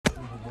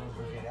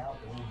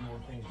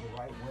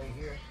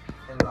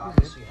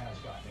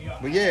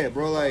But yeah,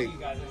 bro, like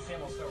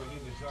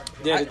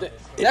Yeah,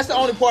 that's the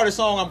only part of the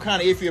song I'm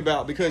kind of iffy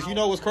about because you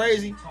know what's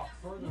crazy?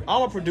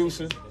 I'm a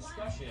producer.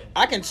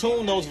 I can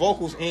tune those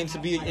vocals in to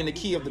be in the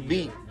key of the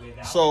beat,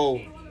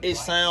 so it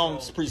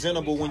sounds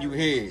presentable when you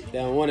hear it. they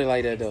don't want it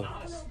like that though.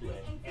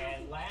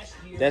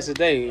 That's the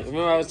thing.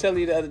 Remember I was telling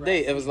you the other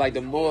day, it was like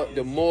the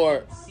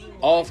more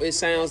off it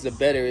sounds, the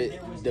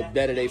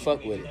better they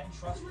fuck with it.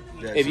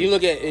 That's If you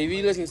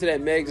it. listen to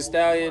that Meg Thee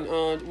Stallion,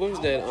 what was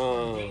that?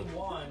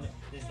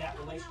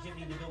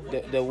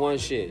 The one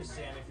shit.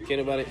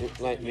 Can't nobody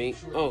like me.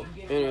 Oh,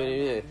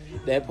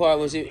 that part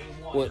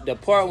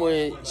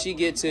when she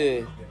get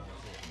to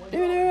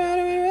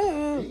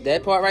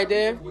that part right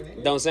there,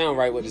 don't sound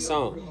right with the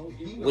song.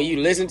 When you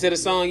listen to the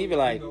song, you be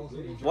like,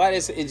 why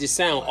does it just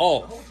sound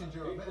off?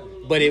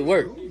 But it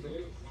worked.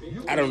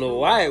 I don't know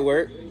why it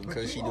worked.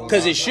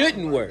 Because it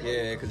shouldn't work.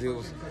 Yeah, because it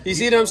was. You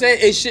see what I'm saying?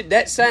 It should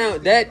that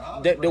sound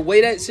that the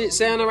way that shit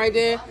sounded right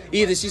there.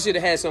 Either she should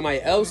have had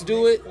somebody else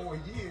do it.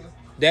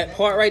 That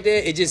part right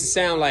there, it just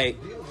sound like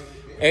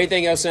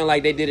everything else sound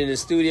like they did in the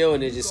studio,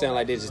 and it just sound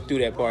like they just threw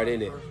that part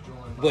in there.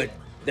 But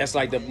that's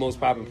like the most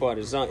popular part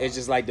of the song. It's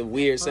just like the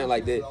weird sound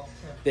like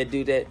that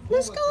do that.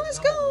 Let's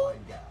go.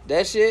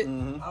 That shit.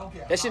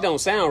 That shit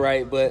don't sound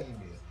right, but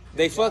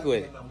they fuck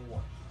with it.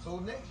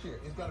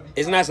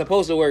 It's not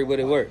supposed to work, but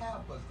it works.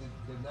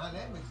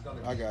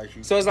 I got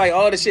you. So it's like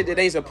all the shit that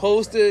they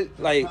supposed to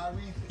like.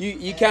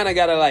 You kind of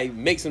gotta like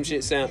make some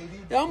shit sound.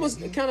 It almost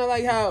kind of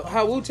like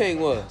how Wu-Tang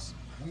was.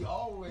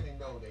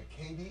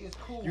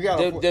 You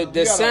gotta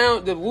The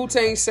sound, the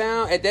Wu-Tang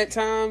sound at that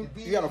time.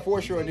 You gotta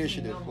force your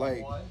initiative.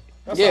 Like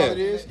that's Yeah. all it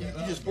is. You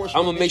just force.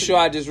 I'm gonna make sure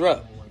I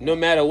disrupt. No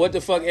matter what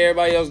the fuck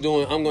everybody else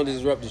doing, I'm gonna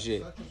disrupt the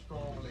shit.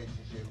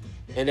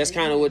 And that's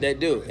kind of what that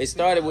do. It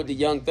started with the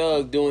Young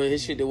Thug doing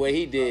his shit the way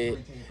he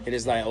did, and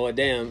it's like, oh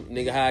damn,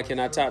 nigga, how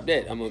can I top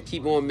that? I'm gonna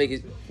keep on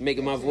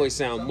making my voice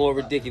sound more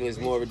ridiculous.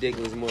 That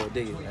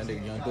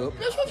nigga Young Thug.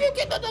 That's what you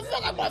get the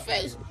fuck out my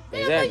face.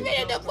 Exactly.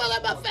 Get the fuck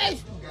out my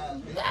face.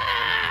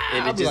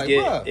 And I it be just like,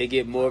 bruh.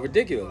 get more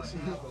ridiculous.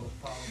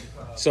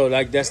 So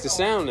like that's the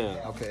sound now.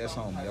 Okay, that's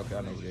on me. Okay,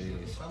 I know who that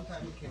is.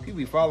 People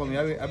be following me.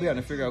 I be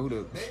having to figure out who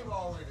the.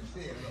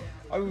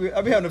 I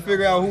be having to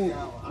figure out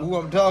who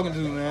I'm talking to,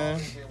 man.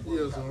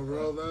 Yeah, so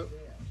roll that.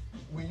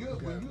 When you're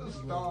a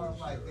star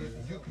like this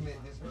and you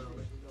commit this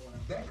early,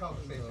 that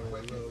conversation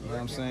was. You know what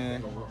I'm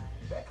saying?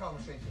 That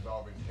conversation's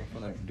already taken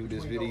I'm gonna place. do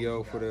this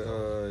video for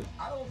the.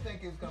 I don't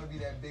think it's gonna be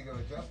that big of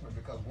an adjustment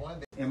because one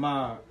day. And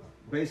my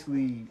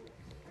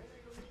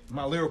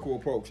lyrical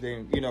approach,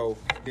 then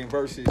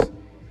versus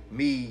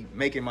me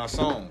making my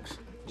songs.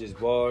 Just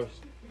bars.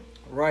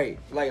 Right.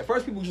 Like at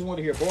first people just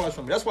wanted to hear bars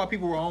from me. That's why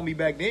people were on me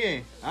back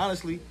then.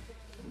 Honestly,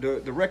 the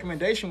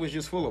recommendation was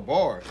just full of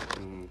bars.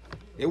 Mm-hmm.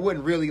 It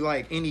wasn't really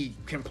like any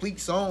complete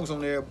songs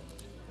on there,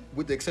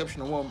 with the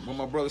exception of one with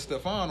my brother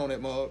Stefan on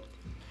that mug.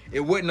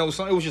 It wasn't no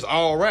song. It was just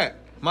all rap.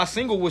 My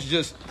single was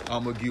just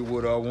I'ma get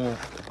what I want.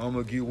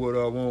 I'ma get what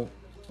I want.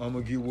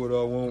 I'ma get what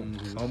I want.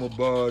 Mm-hmm. I'ma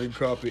buy it and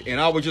cop it. And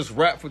I would just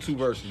rap for 2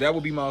 verses. That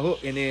would be my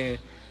hook. And then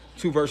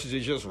 2 verses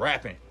is just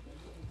rapping.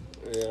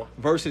 Yeah.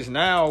 Versus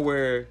now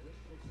where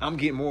I'm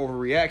getting more of a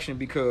reaction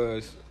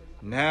because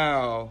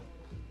now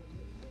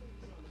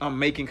I'm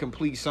making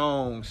complete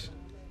songs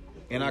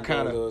and I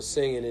kind a little of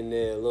singing in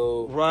there, a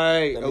little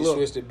right. Let A me little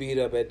switch the beat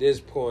up at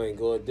this point,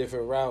 go a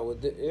different route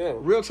with yeah.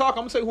 real talk.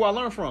 I'm gonna tell you who I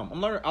learned from.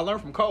 I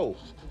learned from Cole.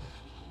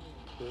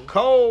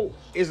 Cole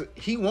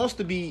he wants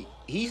to be.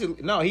 He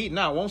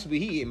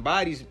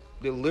embodies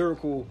the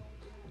lyrical,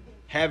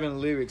 having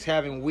lyrics,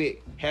 having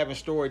wit, having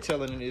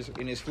storytelling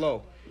in his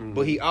flow. Mm-hmm.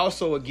 But he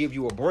also will give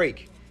you a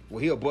break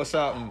where he'll bust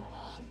out and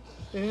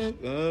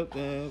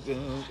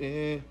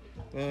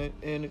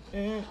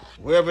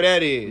wherever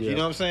that is, Yeah. you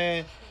know what I'm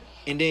saying?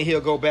 And then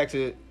he'll go back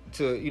to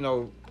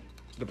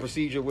the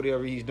procedure,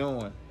 whatever he's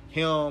doing.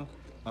 Him,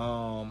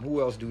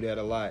 who else do that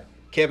a lot?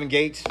 Kevin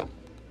Gates,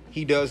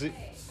 he does it.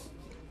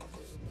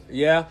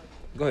 Yeah.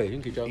 Go ahead, you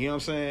can keep talking. You know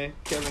what I'm saying?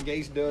 Kevin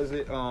Gates does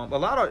it. A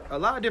lot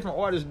of different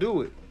artists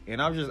do it,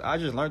 and I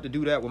just learned to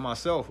do that with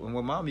myself and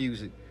with my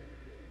music.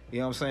 You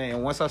know what I'm saying?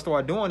 And once I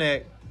started doing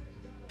that,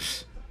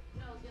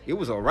 it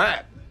was a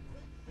wrap.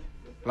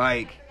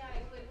 Like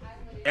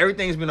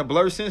everything's been a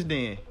blur since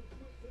then.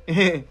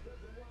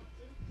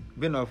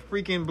 Been a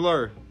freaking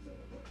blur.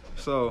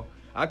 So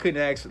I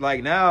couldn't ask.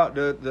 Like now,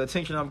 the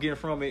attention I'm getting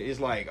from it is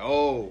like,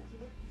 oh,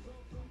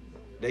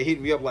 they hit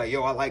me up like,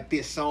 yo, I like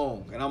this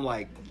song, and I'm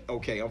like,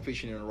 okay, I'm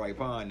fishing in the right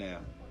pond now.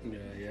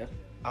 Yeah.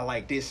 I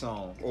like this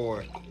song,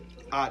 or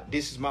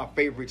this is my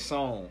favorite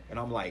song, and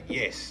I'm like,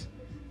 yes.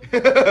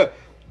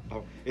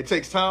 It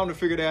takes time to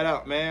figure that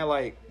out, man.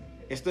 Like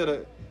instead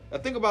of I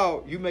think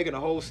about you making a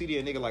whole CD,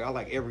 and nigga like I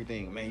like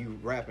everything, man. You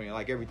rapping, I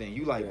like everything.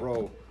 You like,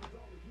 bro.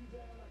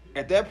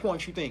 At that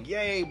point, you think,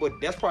 yay, but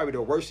that's probably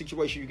the worst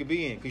situation you could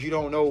be in because you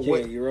don't know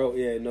what.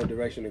 No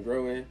direction to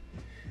grow in,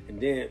 and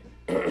then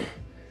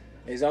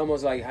it's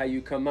almost like how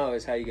you come out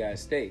is how you gotta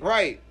stay.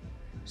 Right.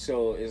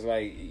 So it's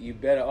like you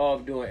better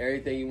off doing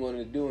everything you wanted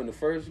to do in the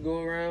first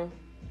go around,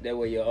 That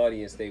way your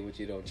audience stay with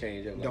you, don't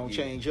change up. Don't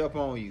change up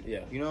on you. Yeah.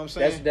 You know what I'm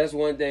saying? That's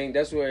one thing.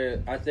 That's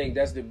where I think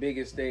that's the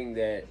biggest thing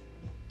that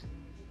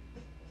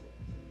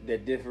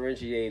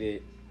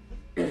differentiated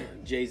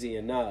Jay-Z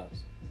and Nas.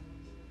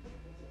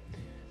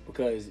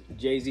 Because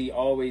Jay-Z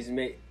always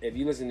made, if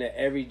you listen to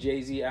every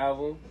Jay-Z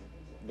album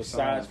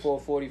besides Songs.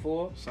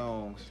 444,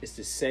 Songs. it's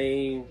the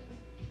same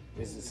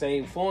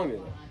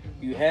formula.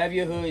 You have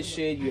your hood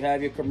shit, you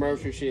have your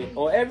commercial shit,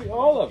 or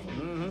all of them.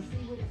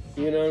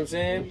 Mm-hmm. You know what I'm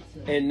saying?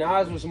 And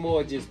Nas was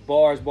more just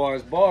bars,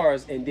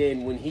 and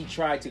then when he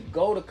tried to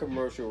go the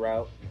commercial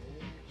route,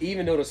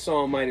 even though the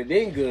song might have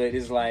been good,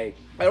 it's like,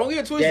 I don't get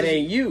it twisted. that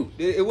ain't you.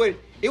 It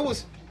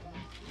was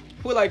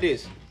put it like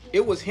this.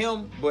 It was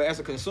him, but as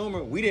a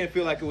consumer, we didn't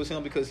feel like it was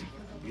him because,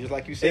 just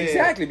like you said,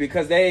 Exactly,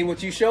 because they ain't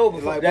what you showed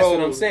before. Like, That's bro,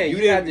 what I'm saying. you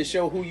You have didn't- to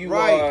show who you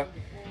Right. are.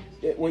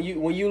 When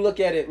you look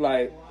at it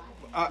like,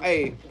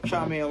 hey,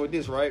 chime in with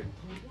this, right?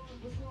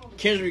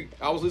 Kendrick,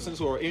 I was listening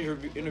to an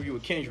interview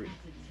with Kendrick,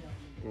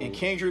 and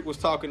Kendrick was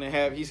talking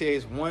he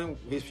said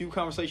his few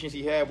conversations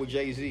he had with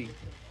Jay-Z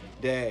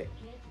that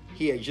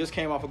he had just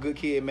came off a Good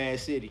Kid, Mad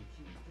City.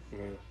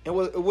 And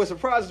what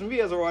surprises me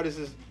as an artist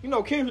is,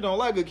 Kendrick don't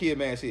like Good Kid,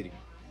 Mad City.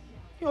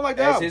 He don't like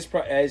that.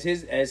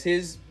 as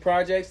his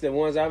projects, the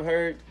ones I've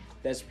heard,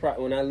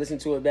 when I listen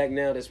to it back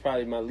now, that's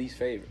probably my least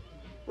favorite.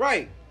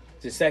 Right.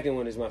 The second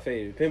one is my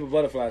favorite. Pimp a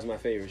Butterfly is my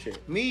favorite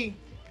shit. Me,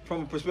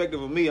 from a perspective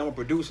of me, I'm a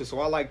producer, so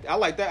I like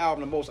that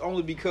album the most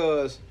only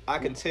because I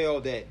can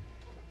tell that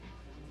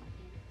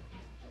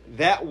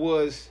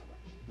was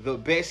the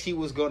best he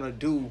was gonna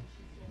do,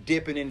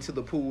 dipping into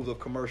the pools of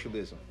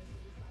commercialism.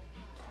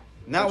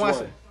 Not Which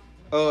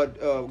once.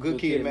 Good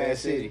Kid, Mad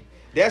City.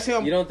 That's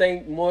him. You don't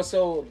think more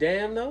so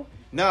Damn though?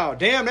 No,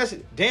 Damn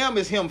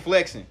is him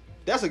flexing.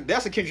 That's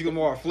a Kendrick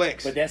Lamar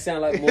flex. But that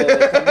sound like more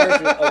of a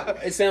commercial.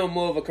 It sound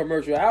more of a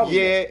commercial album.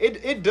 Yeah,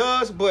 it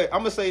does, but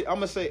I'm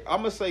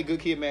gonna say Good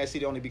Kid, Mad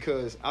City only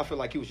because I feel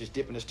like he was just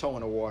dipping his toe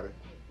in the water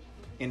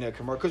in the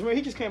commercial. Because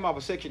he just came off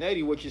of Section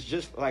 80, which is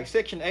just like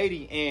Section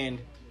 80 and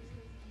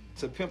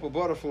To Pimp a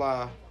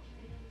Butterfly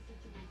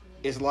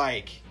is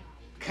like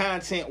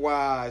content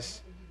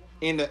wise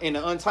in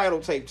the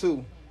Untitled tape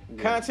too.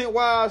 Yeah. Content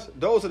wise,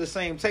 those are the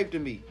same tape to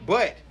me,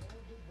 but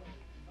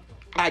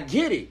I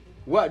get it.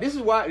 Well, this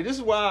is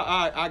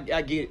why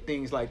I get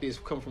things like this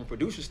come from a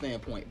producer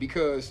standpoint,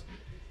 because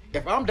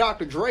if I'm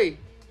Dr. Dre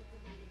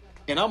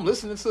and I'm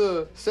listening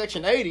to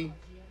Section 80,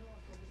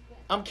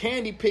 I'm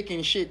candy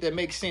picking shit that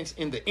makes sense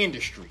in the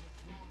industry,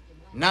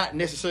 not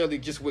necessarily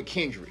just with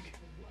Kendrick.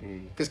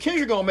 Because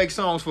Kendrick gonna make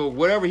songs for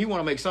whatever he want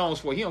to make songs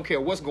for. He don't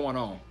care what's going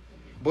on.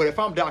 But if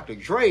I'm Dr.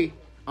 Dre,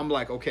 I'm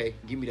like, okay,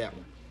 give me that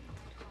one.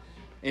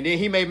 And then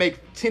he may make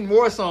 10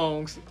 more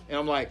songs, and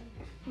I'm like,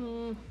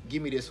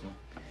 give me this one.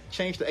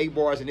 Change the 8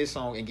 bars in this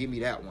song and give me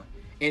that one.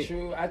 And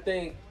true, I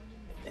think.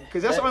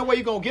 Because that's the only way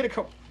you're going to get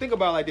think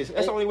about it like this.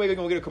 That's the only way you're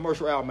going to get a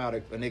commercial album out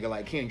of a nigga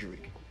like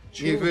Kendrick.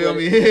 True, you feel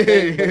me?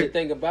 But the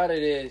thing about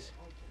it is,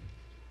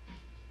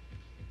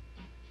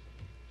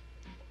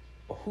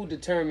 who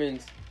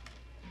determines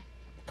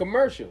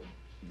commercial?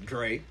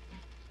 Dre.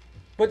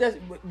 But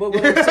what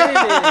I'm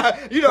saying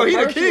is, he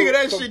the king of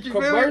that shit. You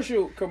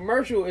feel me?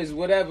 Commercial is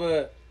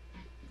whatever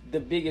the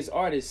biggest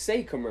artists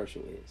say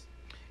commercial is.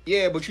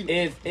 Yeah, but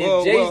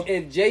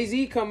if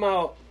Jay-Z come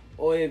out,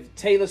 or if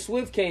Taylor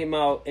Swift came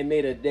out and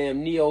made a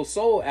damn Neo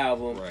Soul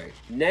album, right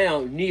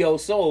now Neo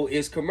Soul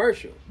is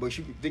commercial. But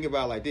you think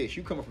about it like this: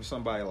 you coming from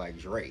somebody like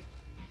Dre,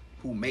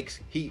 who makes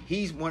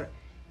he's one.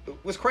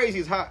 What's crazy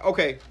is how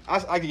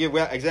I can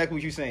get exactly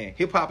what you're saying.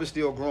 Hip hop is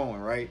still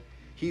growing, right?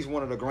 He's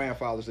one of the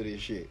grandfathers of this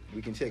shit.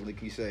 We can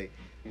technically say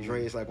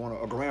Dre is like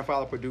a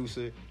grandfather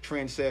producer,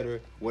 trendsetter,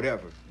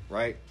 whatever,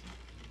 right?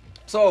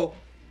 So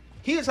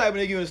he the type of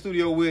nigga you in the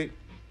studio with.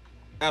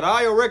 At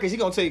IO Records, he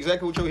gonna tell you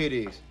exactly what your hit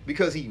is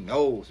because he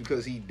knows,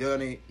 because he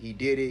done it, he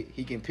did it,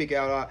 he can pick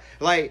out.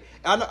 Like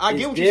I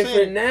get what you're saying. It's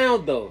different now,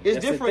 though. It's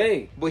that's different, the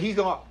thing. but he's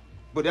gonna.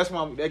 But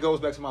that goes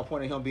back to my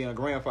point of him being a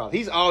grandfather.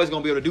 He's always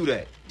gonna be able to do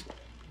that.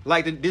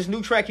 Like this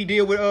new track he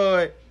did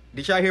with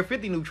did y'all hear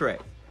 50 new track?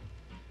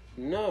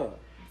 No.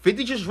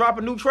 50 just dropped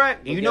a new track,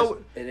 and it ain't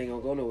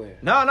gonna go nowhere.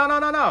 No.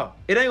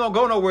 It ain't gonna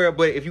go nowhere.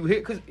 But if you hit,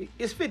 because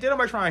it's 50,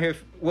 nobody trying to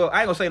hear. Well, I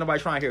ain't gonna say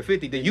nobody trying to hear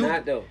 50. The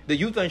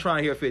youth ain't trying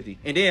to hear 50,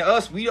 and then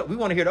us, we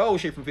want to hear the old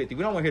shit from 50.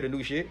 We don't want to hear the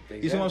new shit.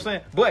 Exactly. You see what I'm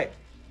saying? But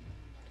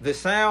the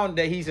sound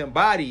that he's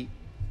embodied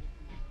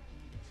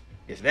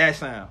is that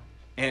sound,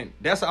 and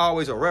that's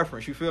always a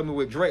reference. You feel me?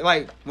 With Drake,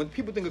 like when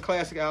people think of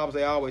classic albums,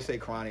 they always say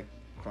Chronic.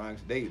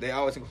 They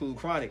always include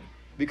Chronic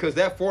because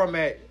that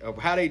format of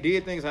how they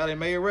did things, how they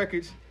made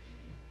records.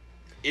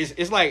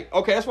 It's like,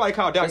 okay, that's why they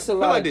call it That's a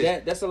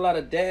lot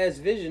of Dad's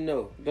vision,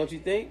 though, don't you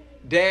think?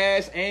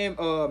 Daz and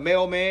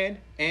Mailman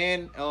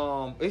and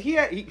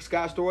he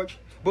Scott Storch.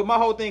 But my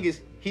whole thing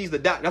is he's the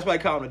doc. That's why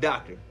they call him the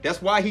doctor.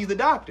 That's why he's the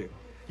doctor.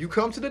 You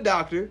come to the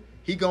doctor,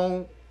 he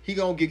gon'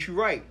 get you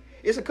right.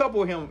 It's a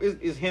couple of him.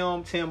 It's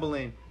him,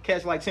 Timbaland,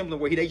 cats like Timbaland,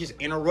 where they just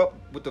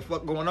interrupt what the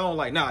fuck going on.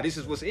 Like, nah, this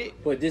is what's it.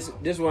 But this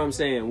is what I'm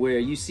saying. Where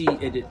you see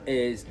it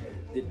as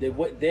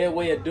what their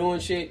way of doing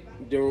shit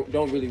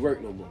don't really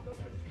work no more.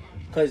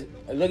 Cause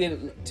look at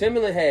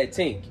Timbaland had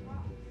Tink.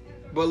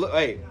 But look,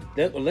 hey,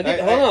 Look at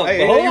Hey, hold on. hey,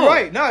 but hey, hold you're on.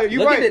 right. No,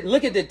 you're right.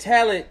 Look at the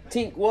talent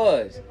Tink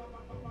was.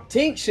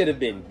 Tink should have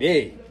been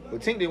big. but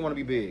Tink didn't want to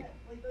be big.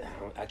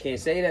 I can't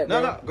say that.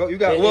 No, bro. no, go. You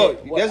got. And- Well,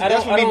 and-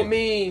 that's I what don't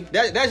mean.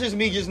 That's just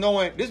me just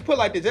knowing. Just put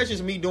like this. That's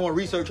just me doing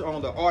research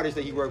on the artists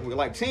that he worked with.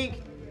 Like Tink,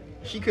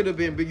 she could have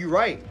been big. You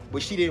right,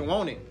 but she didn't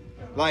want it.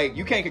 Like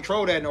you can't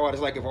control that in an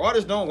artist. Like if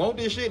artists don't want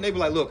this shit, and they be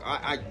like, look,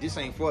 I this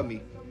ain't for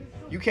me.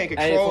 You can't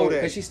control that.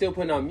 Because she's still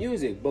putting out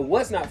music. But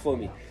what's not for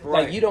me?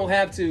 Right. Like you don't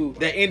have to.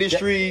 That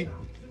industry.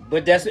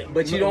 But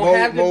you don't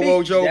have to be.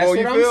 Mojo, that's what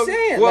you I'm feel?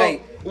 saying. Well,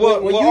 like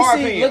well, when well, you our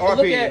see, opinion, our look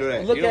opinion at do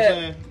that. look You know what I'm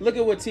at saying? look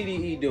at what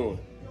TDE doing.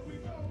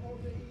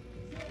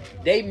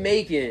 They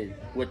making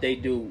what they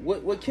do.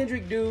 What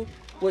Kendrick do,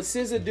 what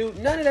SZA do.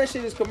 None of that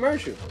shit is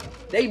commercial.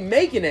 They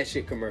making that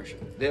shit commercial.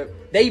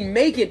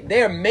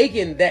 They're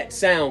making that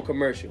sound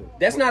commercial.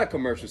 That's not a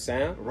commercial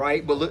sound.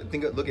 Right, but look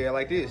at it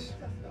like this.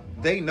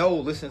 They know,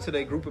 listen to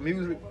their group of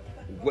music,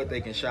 what they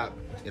can shop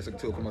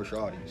to a commercial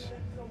audience.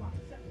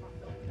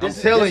 I'm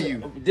telling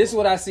you. This is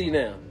what I see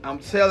now. I'm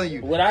telling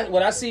you. What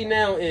I see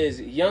now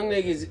is young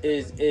niggas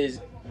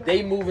is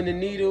they moving the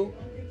needle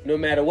no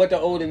matter what the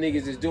older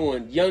niggas is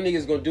doing. Young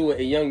niggas gonna do it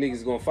and young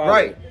niggas gonna follow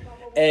Right. it.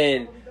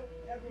 And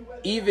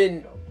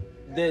even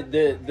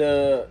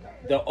the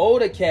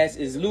older cats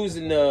is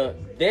losing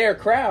their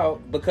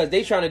crowd because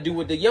they trying to do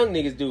what the young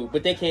niggas do,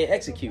 but they can't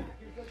execute it.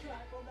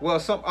 Well,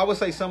 I would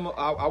say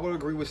I would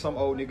agree with some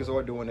old niggas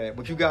are doing that,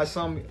 but you got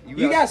some.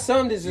 You got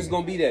some that's just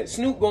gonna be that.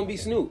 Snoop gonna be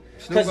Snoop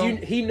because gonna-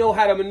 he know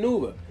how to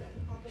maneuver.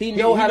 He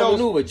know how knows- to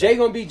maneuver. Jay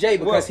gonna be Jay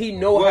because he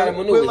know how to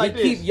put it maneuver. like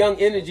He keep this. young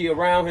energy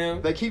around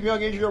him. They keep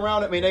young energy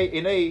around them, and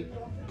they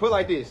put it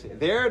like this.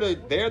 They're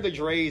the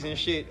Dre's and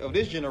shit of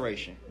this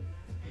generation.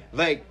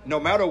 Like no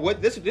matter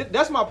what,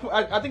 that's my point.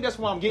 I think that's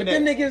why I'm getting But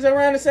them at. niggas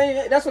around the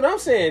same. That's what I'm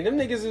saying. Them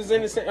niggas is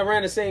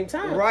around the same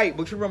time. Right,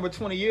 but you remember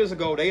 20 years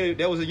ago,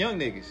 there was a young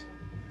niggas.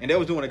 And they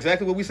was doing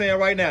exactly what we saying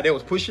right now. They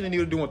was pushing the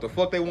needle, doing what the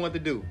fuck they wanted to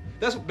do.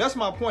 That's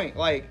my point.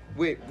 Like,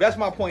 that's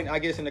my point, I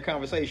guess, in the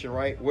conversation,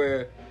 right?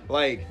 Where,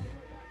 like,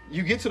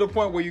 you get to the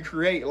point where you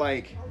create,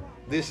 like,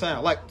 this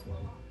sound. Like,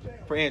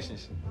 for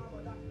instance,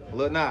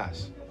 Lil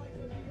Nas.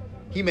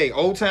 He made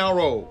Old Town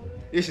Road.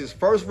 This is his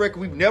first record.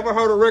 We've never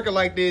heard a record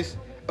like this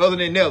other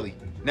than Nelly.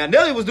 Now,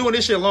 Nelly was doing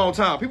this shit a long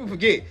time. People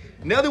forget.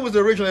 Nelly was the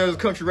original of this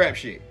country rap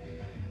shit.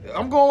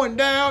 I'm going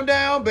down,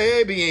 down,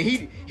 baby, and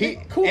he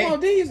Cool and, on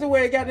D is the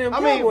way it got them I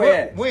mean, cowboy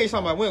ass. we ain't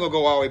talking about, we ain't gonna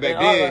go all the way back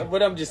there.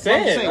 But I'm just saying.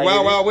 I'm just saying, like,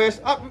 Wild Wild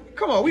West.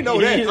 Come on, we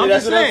know that. I'm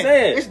That's just what I'm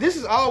saying. This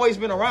has always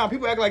been around.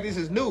 People act like this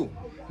is new.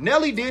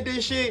 Nelly did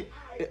this shit.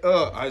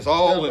 It's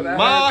all in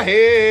my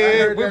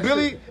head with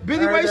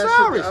Billy Ray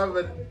Cyrus.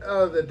 The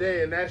other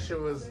day, and that shit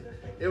was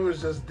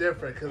just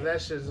different because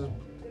that shit was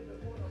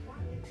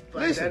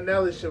like Listen. that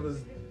Nelly shit was.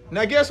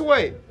 Now guess what?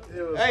 It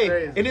was Hey,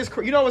 crazy. and it's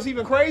you know what's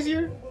even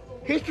crazier?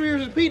 History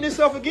is repeating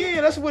itself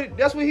again. That's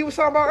what he was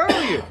talking about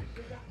earlier.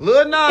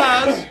 Lil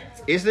Nas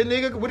is the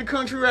nigga with the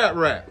country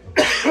rap.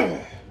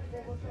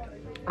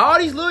 All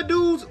these little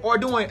dudes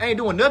ain't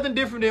doing nothing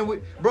different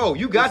than bro.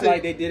 You got It's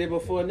like they did it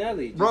before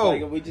Nelly. Just Bro.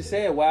 like we just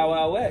said, Wild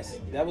Wild West.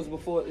 That was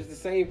before. It's the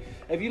same.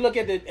 If you look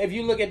at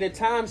the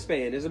time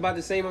span, it's about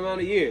the same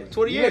amount of years.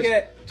 20 You years. Look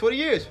at, 20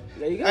 years.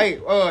 There you go.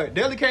 Hey,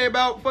 Nelly came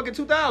out fucking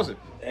 2000.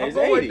 I'm It's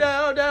going 80.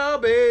 down,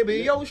 down, baby.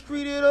 Yo,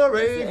 street in a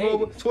Range It's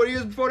Rover. 80. 20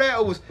 years before that,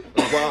 it was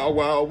Wild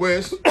Wild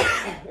West.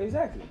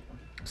 Exactly.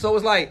 So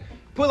it's like,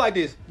 put it like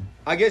this.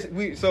 I guess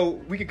we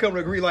can come to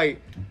agree,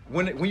 like,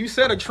 when you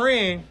set a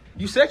trend,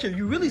 you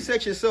really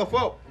set yourself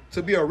up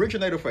to be an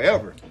originator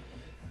forever.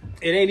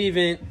 It ain't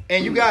even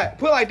And you got,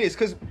 put it like this,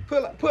 because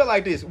put it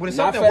like this. When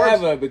not something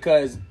forever works,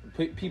 because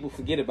people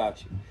forget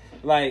about you.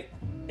 Like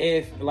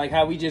like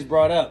how we just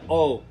brought up.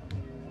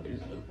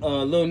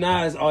 Lil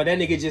Nas, that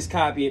nigga just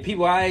copying.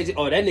 People our age, that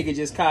nigga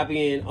just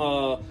copying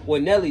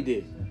what Nelly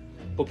did.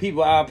 But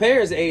people our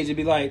parents' age would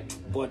be like,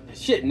 what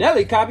shit,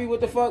 Nelly copied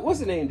what the fuck, what's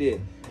the name did?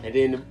 And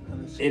then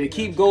it'll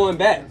keep going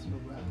back.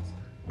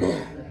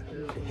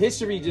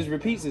 History just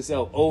repeats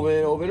itself over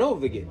and over and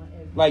over again.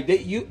 Like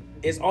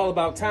it's all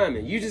about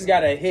timing. You just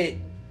gotta hit.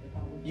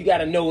 You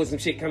gotta know when some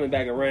shit coming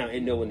back around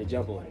and know when to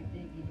jump on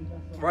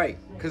it. right?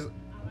 Because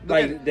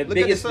Like the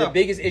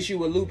biggest issue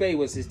with Lupe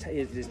was his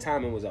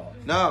timing was off.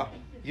 Nah,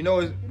 you know,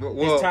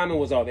 His timing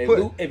was off.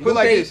 If put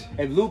like this.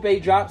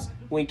 Lupe drops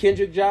when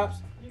Kendrick drops,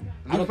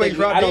 I don't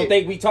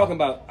think we talking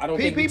about. I don't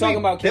think we talking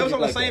about They Kendrick was on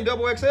the like same that.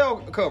 double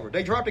XL cover.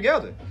 They dropped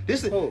together.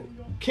 This is Who?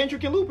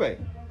 Kendrick and Lupe.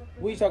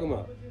 What you talking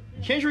about?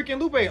 Kendrick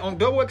and Lupe on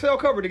double XL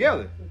cover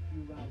together.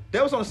 They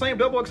was on the same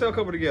double XL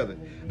cover together.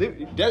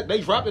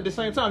 They dropped at the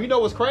same time. You know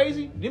what's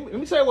crazy? Let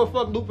me tell you what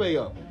fucked Lupe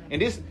up.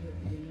 And this,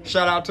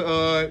 shout out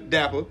to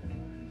Dapper.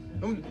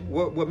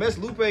 What messed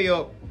Lupe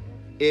up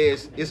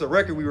is it's a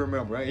record we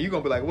remember. Right? And you're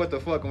gonna be like, what the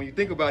fuck? And when you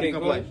think about it, you're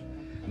gonna be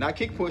like, not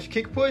Kick Push.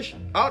 Kick Push.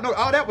 All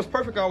that was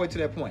perfect all the way to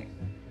that point.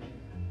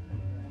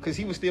 Because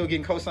he was still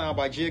getting co-signed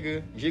by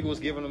Jigga. Jigga was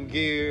giving him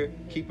gear,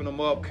 keeping him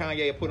up.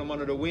 Kanye put him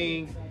under the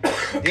wing.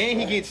 Then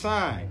he gets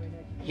signed.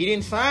 he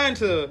didn't sign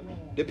to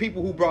the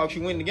people who brought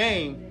you in the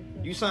game.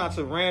 You signed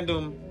to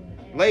random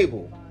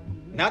label.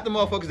 Not the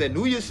motherfuckers that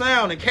knew your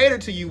sound and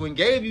catered to you and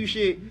gave you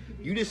shit.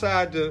 You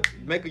decide to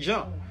make a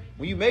jump.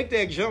 When you make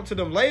that jump to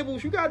them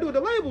labels, you gotta do what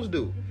the labels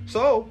do.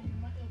 So,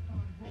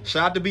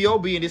 shout out to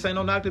B.O.B. and this ain't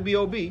no knock to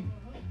B.O.B.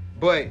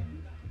 But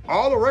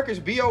all the records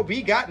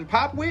B.O.B. got and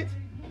pop with,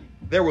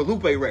 they were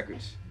Lupe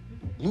records.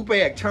 Lupe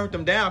had turned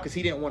them down because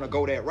he didn't want to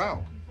go that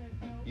route.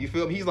 You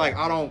feel me? He's like,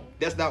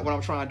 that's not what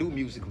I'm trying to do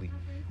musically.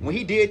 When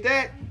he did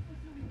that,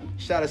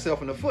 shot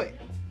himself in the foot.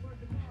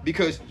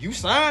 Because you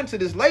signed to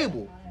this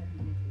label.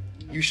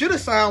 You should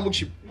have signed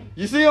with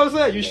you see what I'm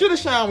saying? You should have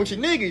signed with your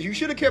niggas. You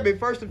should have kept it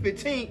 1st and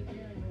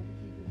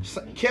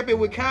 15th. Kept it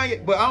with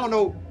Kanye. But I don't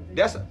know.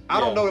 I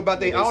don't know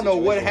about I don't know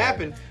what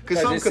happened.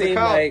 Because something could have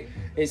called.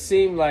 It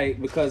seemed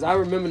like, because I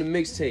remember the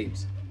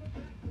mixtapes.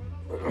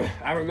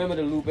 I remember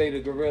the Lupe,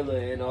 the Gorilla,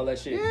 and all that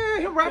shit. Yeah,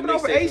 him rapping The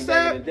over mixtapes from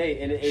back in the ASAP.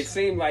 day. And it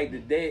seemed like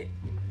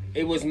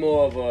it was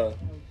more of a,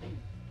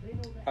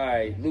 all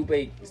right,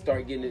 Lupe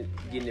start getting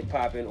it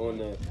popping on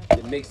the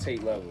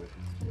mixtape level.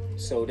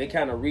 So they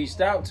kind of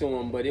reached out to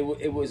him, but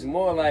it was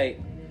more like,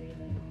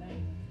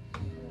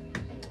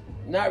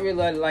 not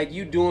really like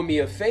you doing me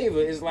a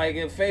favor. It's like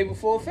a favor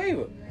for a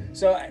favor.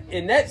 So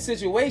in that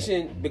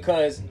situation,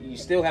 because you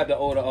still have the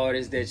older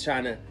artists that's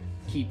trying to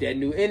keep that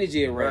new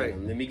energy around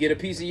them. Let me get a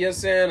piece of your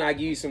sound, I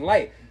give you some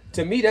light.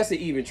 To me, that's an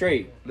even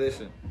trade.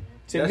 Listen.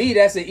 To me,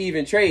 that's an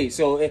even trade.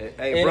 So and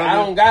Brundle, I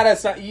don't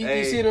gotta.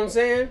 You see what I'm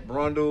saying?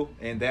 Brundle,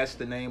 and that's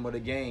the name of the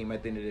game.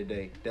 At the end of the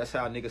day, that's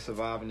how niggas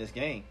survive in this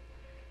game.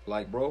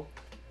 Like, bro,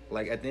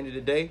 like at the end of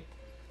the day,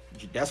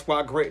 that's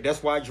why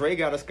Dre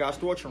got a Scott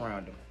Storch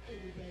around him.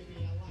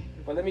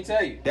 But let me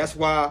tell you, that's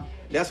nigga.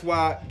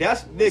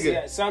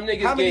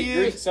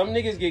 See, some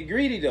niggas get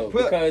greedy though,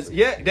 because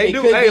they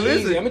do. Hey,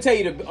 listen, I'm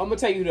gonna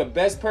tell you who the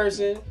best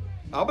person.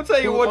 I'm gonna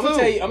tell you what too.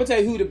 I'm gonna tell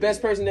you who the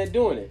best person that's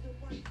doing it,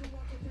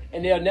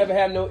 and they'll never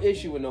have no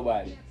issue with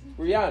nobody.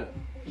 Rihanna.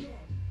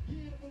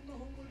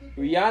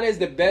 Rihanna is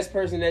the best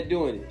person that's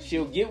doing it.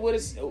 She'll get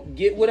with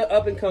an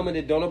up and coming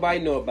that don't nobody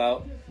know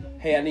about.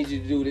 Hey, I need you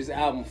to do this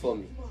album for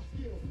me.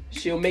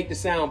 She'll make the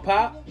sound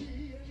pop,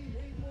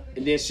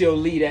 and then she'll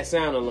leave that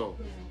sound alone.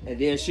 And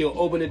then she'll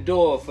open the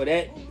door for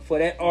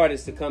that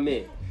artist to come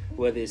in.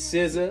 Whether it's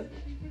SZA,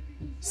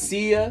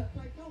 Sia,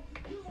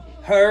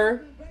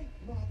 her,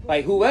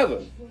 like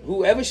whoever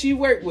she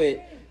worked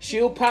with,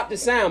 she'll pop the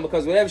sound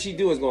because whatever she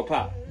do is gonna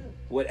pop.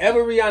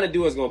 Whatever Rihanna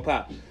do is gonna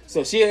pop.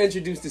 So she'll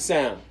introduce the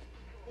sound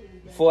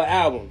for an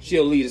album.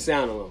 She'll leave the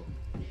sound alone.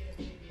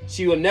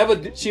 She'll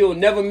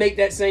never make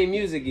that same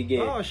music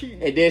again. Oh,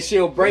 and then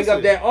she'll bring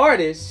up that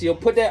artist. She'll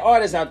put that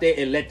artist out there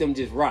and let them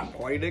just rock.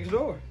 Party next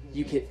door.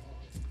 You can.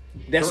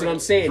 That's what I'm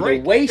saying.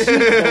 Drake.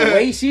 The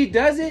way she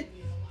does it,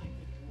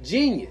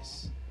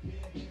 genius.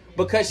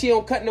 Because she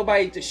don't cut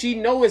nobody. She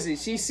knows it.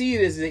 She sees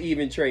it as an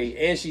even trade,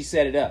 and she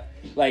set it up.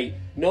 Like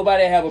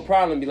nobody have a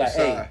problem. Be like,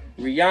 hey,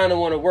 Rihanna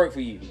want to work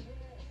for you.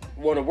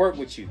 Want to work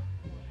with you.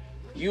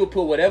 You'll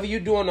put whatever you're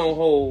doing on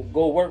hold.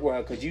 Go work with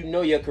her because you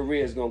know your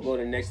career is gonna go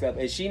to the next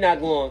level, and she not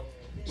going.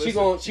 She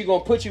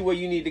gonna put you where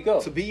you need to go.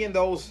 To be in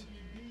those.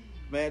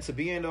 Man, to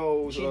be in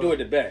those, she do it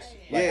the best.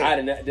 Like, yeah,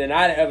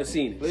 I'd ever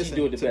seen it. Listen, she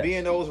do it the best. To be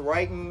in those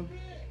writing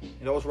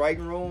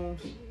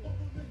rooms,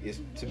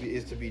 is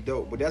to be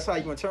dope. But that's how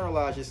you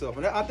internalize yourself.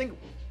 And I think,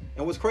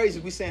 and what's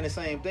crazy, we saying the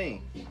same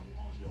thing.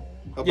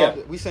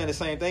 We saying the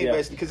same thing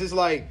basically because it's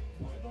like,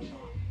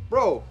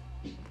 bro,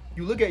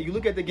 you look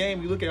at the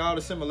game, you look at all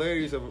the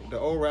similarities of the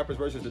old rappers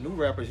versus the new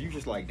rappers. You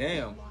just like,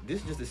 damn,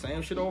 this is just the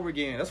same shit over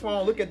again. That's why I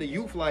don't look at the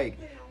youth like,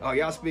 oh,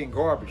 y'all spitting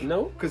garbage.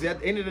 No, because at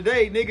the end of the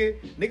day,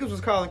 niggas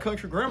was calling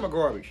country grammar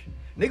garbage.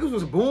 Niggas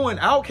was booing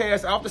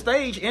Outkast off the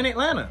stage in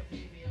Atlanta.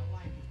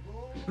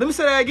 Let me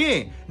say that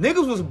again.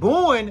 Niggas was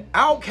booing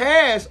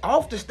Outkast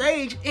off the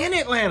stage in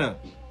Atlanta.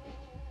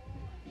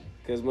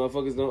 Because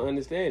motherfuckers don't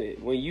understand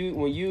it. When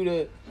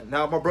you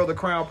Now my brother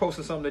Crown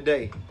posted something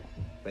today.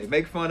 They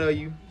make fun of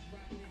you.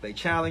 They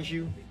challenge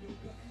you.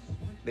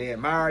 They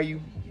admire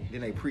you.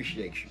 Then they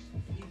appreciate you.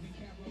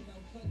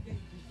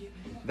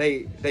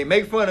 They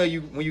make fun of you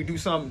when you do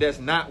something that's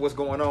not what's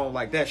going on.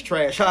 Like, that's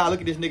trash.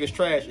 Look at this nigga's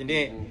trash. And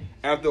then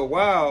after a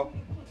while,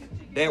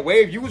 that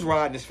wave you was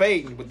riding is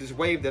fading. But this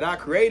wave that I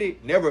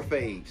created never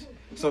fades.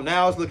 So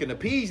now it's looking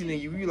appeasing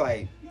and you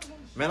like,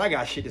 man, I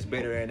got shit that's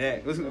better than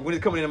that. When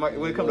it comes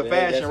to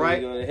fashion,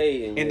 right?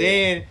 And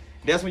then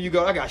that's when you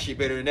go, I got shit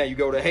better than that. You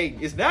go to hate.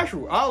 It's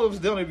natural. All of us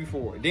done it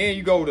before. Then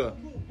you go to,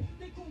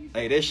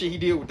 hey, that shit he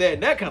did with that,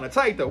 and that kind of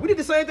tight though. We did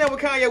the same thing with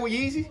Kanye with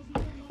Yeezy.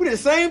 We did the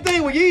same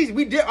thing with Yeezy.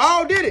 We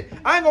all did it.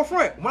 I ain't gonna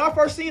front. When I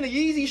first seen the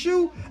Yeezy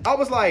shoe, I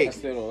was like, I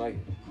still don't like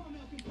it.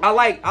 I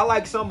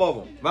like some of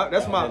them.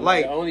 That's my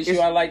like. The only shoe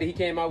I like that he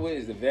came out with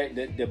is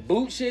the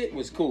boot shit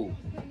was cool.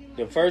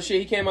 The first shit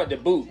he came out, the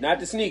boot, not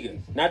the sneaker,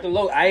 not the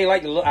low. I ain't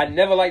like the low. I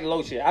never liked the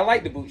low shit. I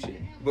like the boot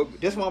shit.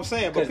 But that's what I'm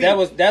saying. Because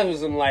that was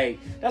some like,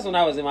 that's when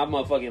I was in my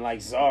motherfucking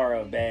like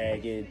Zara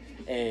bag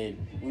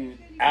and we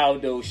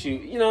Aldo shoe.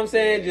 You know what I'm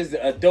saying? Just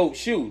a dope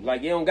shoe.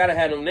 Like, you don't gotta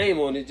have no name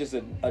on it. Just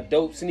a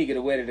dope sneaker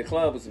to wear to the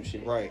club or some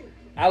shit. Right.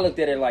 I looked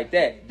at it like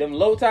that. Them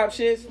low top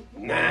shits,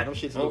 nah. Them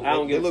shits I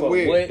don't give a look fuck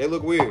weird. what. They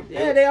look weird.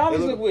 Yeah, they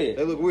always look weird.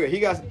 They look weird. He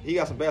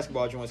got some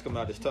basketball joints coming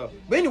out this tough.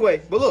 But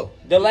anyway, look.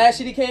 The last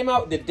shit he came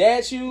out, the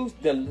dad shoes,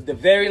 the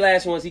very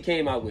last ones he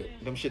came out with.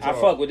 Them shits I hard.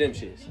 fuck with them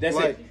shits. That's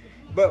Like, it.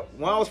 But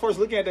when I was first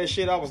looking at that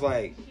shit, I was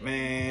like,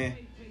 man.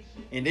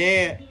 And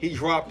then he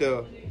dropped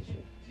the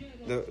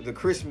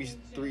Christmas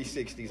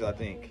 360s, I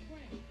think.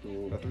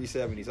 Or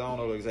 370s. I don't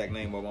know the exact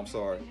name of them, I'm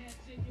sorry.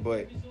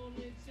 But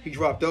he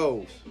dropped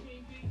those.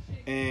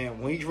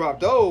 And when he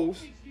dropped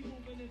those,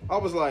 I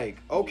was like,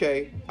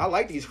 okay, I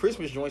like these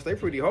Christmas joints. They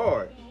pretty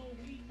hard.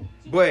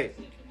 But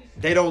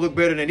they don't look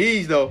better than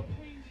these, though.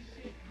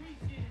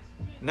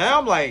 Now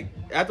I'm like,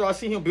 after I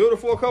see him build it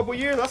for a couple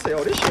years, I say,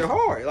 oh, this shit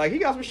hard. Like, he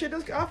got some shit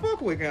I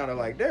fuck with kind of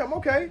like, damn,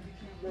 okay.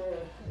 See,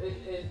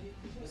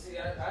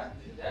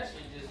 that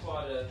shit just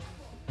part of.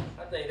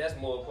 I think that's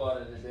more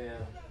part of the damn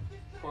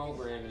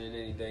programming than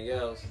anything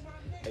else.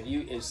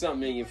 If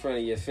something in front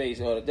of your face,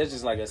 or that's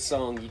just like a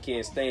song you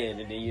can't stand,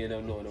 and then you end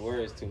up knowing the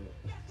words to it.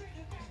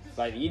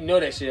 Like, you know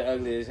that shit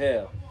ugly as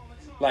hell.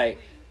 Like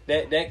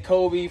that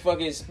Kobe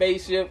fucking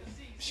spaceship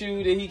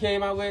shoe that he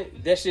came out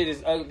with, that shit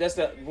is that's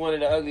one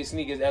of the ugliest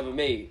sneakers ever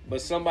made.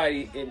 But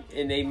somebody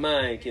in their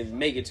mind can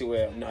make it to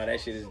where, no, that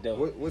shit is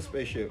dope. What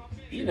spaceship?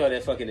 You know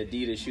that fucking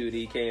Adidas shoe that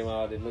he came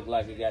out that looked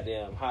like a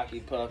goddamn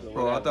hockey puck or whatever.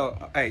 Bro, I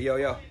thought, hey,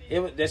 yo.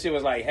 That shit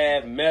was like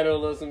half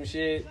metal or some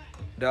shit.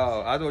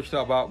 Dog, I know what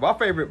you're talking about. My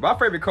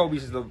favorite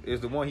Kobe's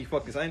is the one he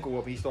fucked his ankle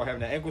up. He started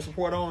having that ankle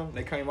support on.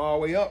 They came all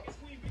the way up.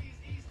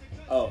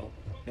 Oh.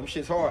 Them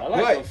shit's hard. I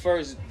like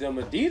them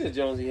Adidas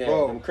Jones he had,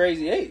 Bro, them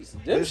Crazy Eights.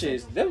 Them listen.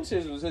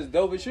 shits was his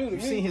dopest shoe to You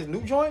me. seen his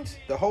new joints?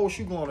 The whole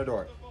shoe glow in the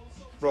dark.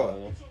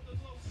 Bro,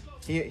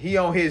 he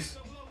on his.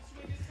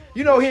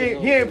 You know he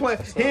ain't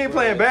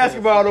playing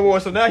basketball no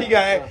more. So now he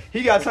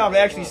got time to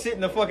actually sit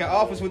in the fucking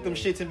office with them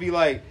shits and be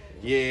like,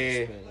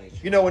 yeah.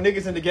 You know when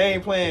niggas in the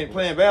game playing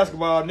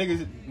basketball,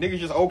 niggas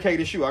just okay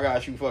the shoe. I gotta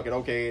shoot fucking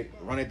okay,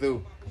 run it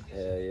through.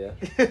 Yeah.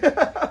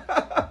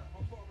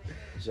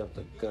 Jump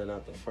the gun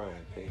out the frying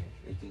pan.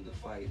 They do the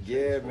fight.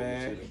 Yeah, transform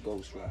man. into the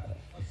Ghost Rider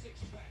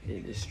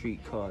in the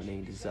street car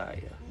named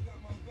Desire.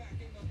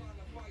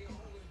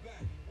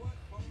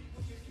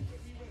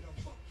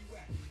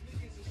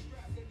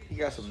 He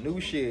got some new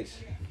shits.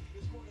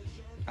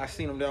 I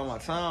seen them down my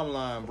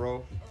timeline,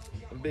 bro.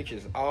 Them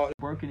bitches all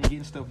working and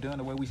getting stuff done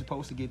the way we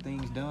supposed to get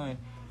things done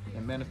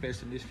and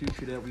manifesting this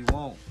future that we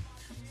want.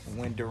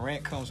 When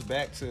Durant comes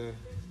back to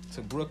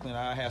Brooklyn,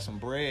 I have some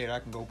bread. I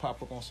can go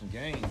pop up on some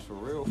games for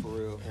real.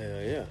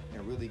 Hell yeah.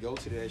 And really go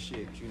to that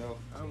shit, you know.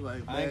 I'm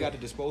like, I ain't got the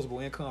disposable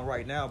income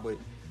right now, but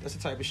that's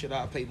the type of shit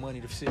I pay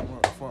money to sit in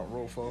the front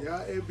row for. y'all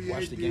NBA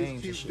Watch the dudes games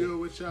and keep shit. doing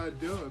what y'all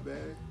doing,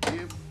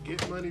 man.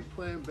 Get money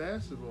playing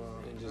basketball.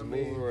 And just I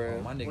move mean,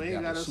 around. My we nigga ain't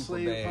got gotta the super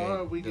slave bag,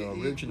 hard. We the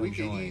can original eat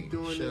joint.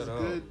 doing Shut this up.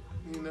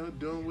 good,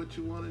 doing what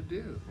you want to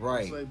do.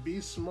 Right. It's like, be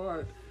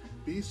smart,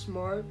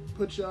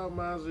 put y'all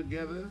minds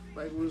together.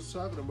 Like we was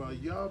talking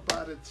about, y'all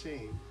buy the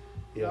team.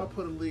 Y'all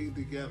put a league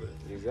together.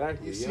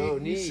 Exactly.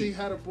 You see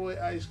how the boy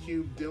Ice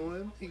Cube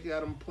doing? He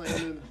got him playing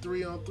in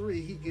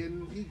 3-on-3.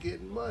 He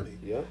getting money.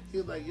 Yeah.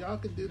 He's like, y'all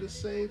can do the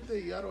same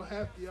thing. Y'all don't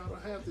have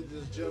to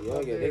just jump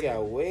out They there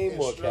got way and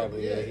more struggle.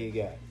 capital than he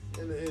got.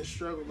 And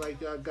struggle like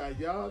y'all got.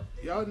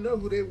 Y'all know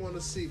who they want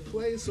to see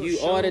play. So You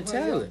show are the them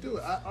how y'all talent. do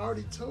it. I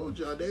already told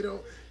y'all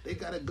they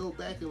gotta go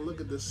back and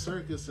look at the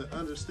circus and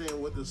understand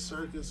what the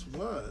circus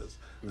was.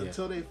 Yeah.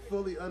 Until they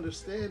fully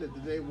understand it,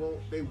 then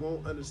they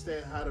won't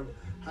understand how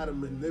to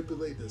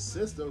manipulate the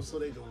system so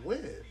they can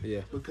win.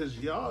 Yeah. Because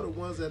y'all the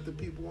ones that the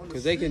people want to see.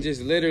 Because they can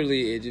just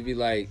literally, it just be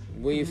like,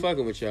 we ain't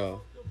fucking with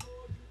y'all.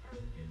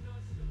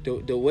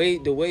 The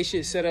way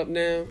shit set up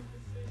now,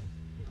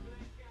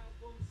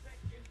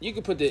 you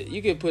could put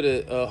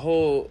a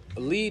whole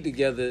league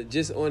together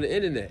just on the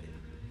internet.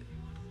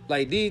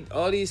 Like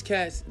all these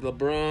cats,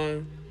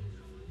 LeBron,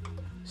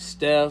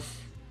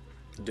 Steph,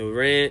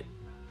 Durant,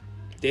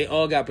 they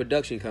all got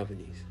production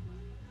companies.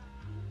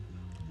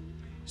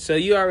 So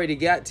you already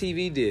got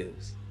TV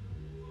deals.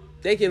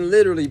 They can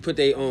literally put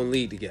their own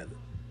league together.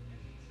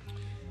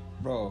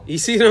 Bro. You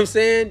see what I'm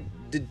saying?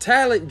 The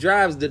talent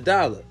drives the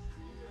dollar.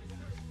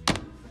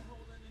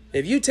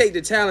 If you take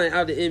the talent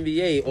out the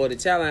NBA or the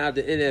talent out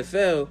the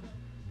NFL,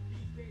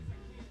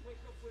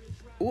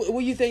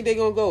 where you think they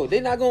gonna go?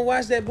 They not gonna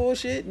watch that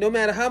bullshit. No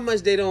matter how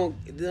much they don't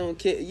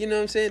care. You know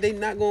what I'm saying? They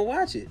not gonna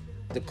watch it.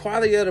 The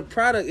quality of the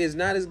product is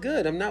not as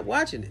good. I'm not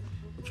watching it.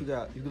 But you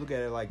can look at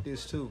it like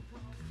this too.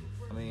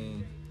 I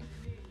mean,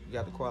 you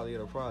got the quality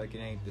of the product, it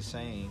ain't the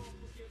same.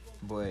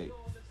 But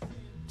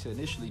to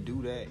initially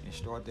do that and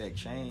start that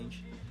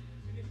change,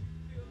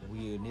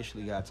 we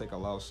initially gotta take a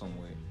loss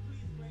somewhere.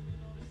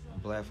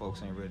 And black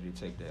folks ain't ready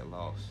to take that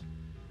loss.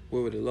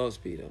 Where would the loss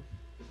be though?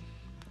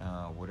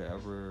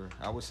 Whatever,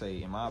 I would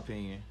say, in my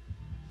opinion,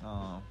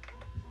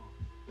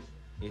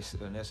 it's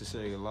a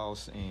necessary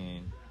loss,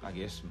 and I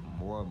guess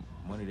more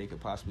money they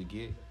could possibly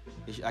get.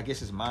 I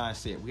guess it's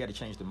mindset. We got to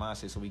change the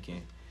mindset so we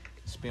can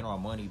spend our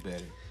money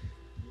better.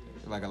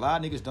 Like, a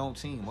lot of niggas don't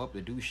team up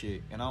to do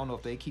shit, and I don't know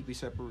if they keep it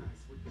separate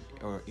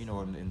or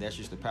and that's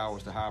just the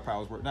powers, the higher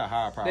powers work, not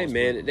higher powers.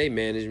 They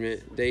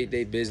management,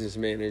 they business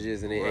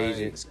managers and they Right.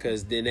 agents,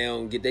 because then they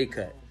don't get they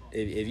cut.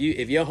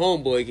 If your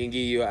homeboy can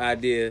give you an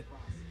idea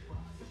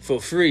for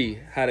free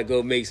how to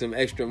go make some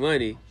extra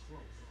money,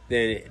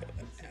 then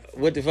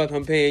what the fuck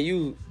I'm paying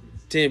you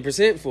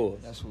 10% for?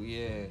 That's what,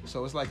 yeah.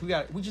 So it's like we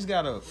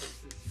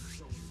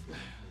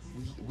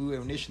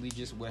initially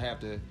just would have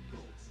to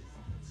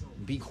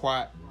be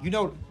quiet.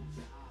 The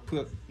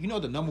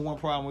number one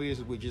problem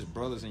is with just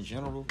brothers in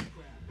general,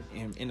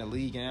 in the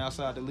league and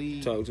outside the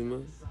league. Talk too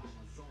much.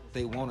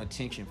 They want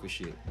attention for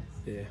shit.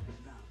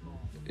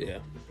 Yeah.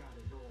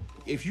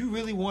 If you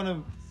really want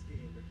to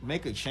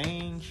make a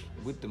change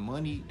with the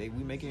money that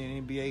we making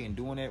in the NBA and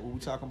doing that, what we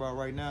talking about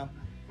right now,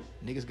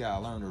 niggas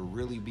gotta learn to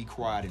really be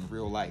quiet in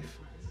real life.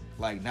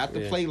 Like, not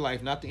the play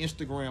life, not the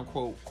Instagram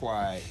quote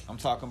quiet. I'm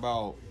talking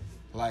about,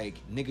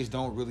 like, niggas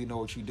don't really know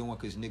what you doing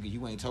because, nigga,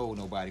 you ain't told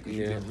nobody because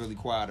you been really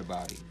quiet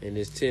about it. And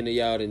there's 10 of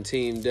y'all done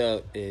teamed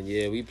up, and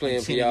we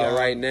playing for 10 y'all y'all,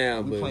 right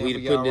now, we but playing we for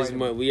put y'all this right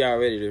money, we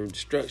already to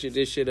structure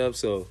this shit up,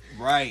 so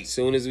Right.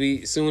 soon as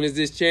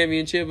this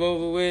championship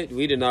over with,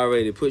 we done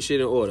already put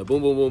shit in order.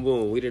 Boom, boom, boom,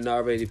 boom. We done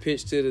already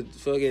pitched to the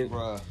fucking...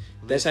 Bruh.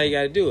 That's how you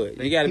gotta do it.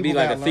 You gotta be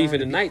People like a gotta thief in learn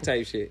the to night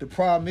type shit. The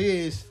problem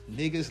is,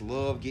 niggas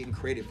love getting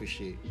credit for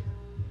shit.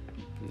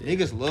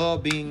 Niggas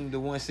love being the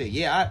one say,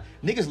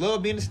 niggas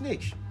love being the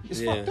snitch.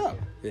 It's fucked up.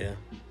 Yeah.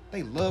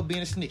 They love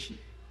being a snitch.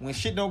 When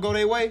shit don't go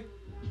their way,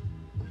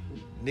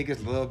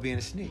 niggas love being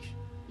a snitch.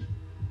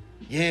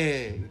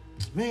 Yeah,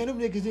 man, them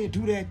niggas didn't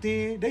do that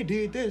then. They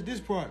did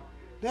this part.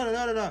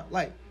 Da.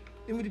 Like,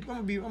 I'm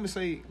gonna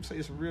say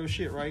some real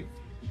shit, right?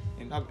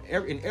 And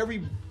in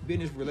every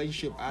business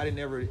relationship I done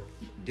ever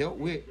dealt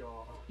with,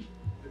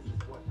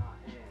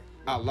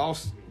 I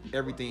lost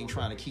everything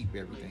trying to keep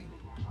everything.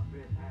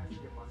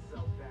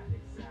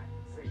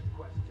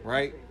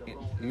 Right?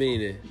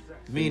 Meaning.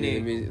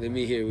 Meaning. Let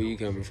me hear where you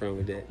coming from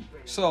with that.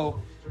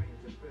 So,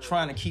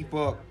 trying to keep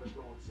up,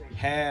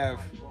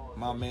 have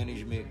my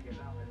management,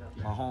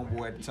 my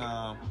homeboy at the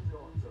time,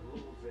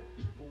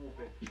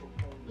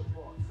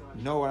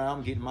 knowing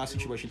I'm getting my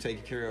situation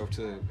taken care of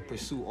to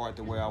pursue art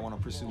the way I want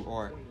to pursue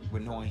art,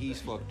 but knowing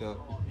he's fucked up,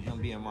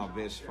 him being my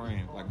best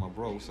friend, like my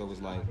bro. So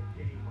it's like,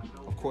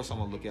 of course I'm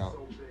gonna look out.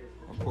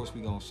 Of course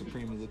we gonna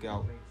supremely look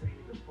out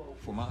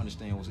for my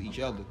understanding was each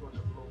other.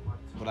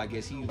 But I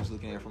guess he was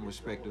looking at it from a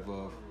perspective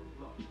of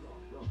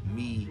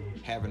me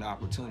having the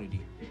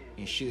opportunity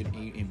and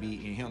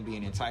him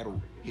being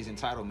entitled, his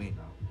entitlement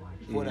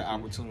for the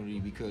opportunity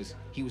because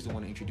he was the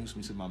one that introduced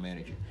me to my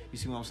manager. You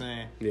see what I'm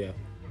saying? Yeah.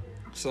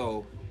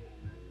 So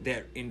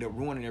that ended up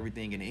ruining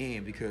everything in the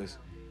end because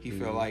he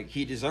felt like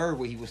he deserved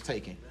what he was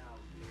taking.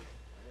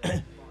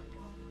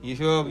 You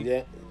feel me?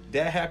 Yeah.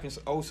 That happens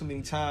so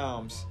many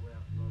times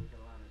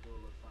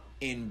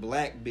in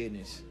black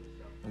business.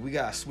 And we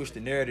gotta switch the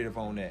narrative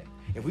on that.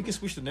 If we can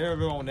switch the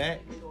narrative on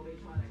that,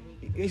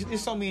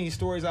 it's so many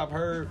stories I've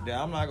heard that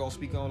I'm not gonna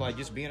speak on, like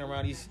just being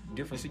around these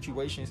different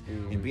situations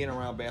and being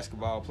around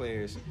basketball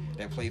players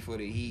that play for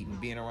the Heat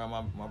and being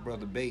around my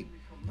brother Bape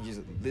and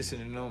just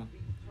listening to them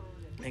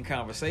in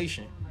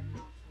conversation.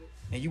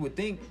 And you would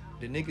think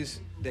the niggas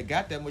that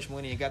got that much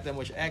money and got that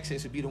much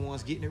access would be the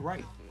ones getting it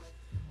right.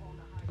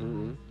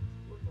 Mm-hmm.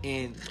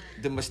 And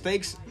the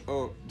mistakes,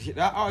 I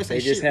always say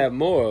They just have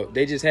more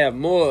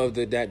of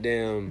the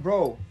goddamn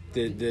bro.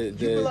 The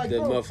like,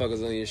 bro,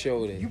 motherfuckers on your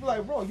shoulder. You be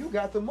like, bro, you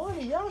got the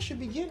money. Y'all should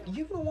be getting.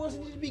 You the ones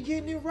that need to be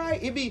getting it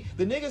right. It be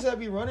the niggas that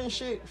be running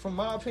shit. From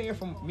my opinion,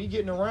 from me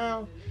getting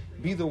around,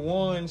 be the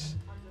ones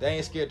that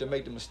ain't scared to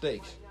make the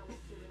mistakes.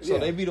 So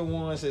they be the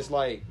ones that's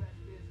like,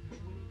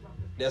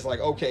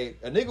 okay,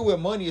 a nigga with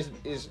money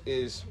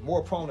is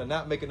more prone to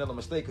not make another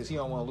mistake because he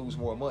don't want to lose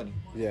more money.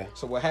 Yeah.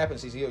 So what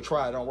happens is he'll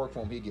try, it don't work for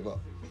him, he'll give up.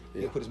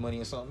 Yeah. He'll put his money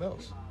in something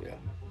else. Yeah.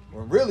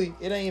 When really,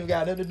 it ain't even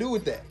got nothing to do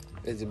with that.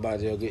 It's about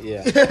your good,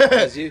 yeah.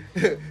 The You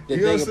know what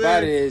thing I'm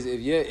about saying? it is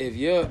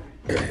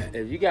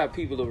if you got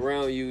people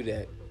around you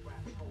that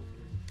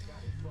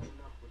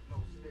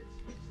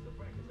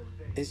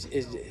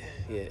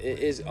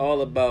it's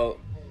all about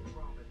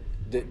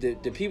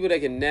the people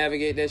that can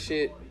navigate that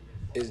shit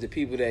is the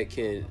people that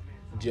can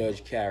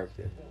judge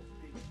character.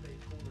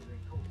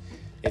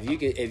 If you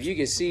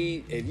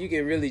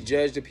can really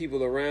judge the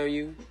people around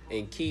you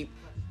and keep,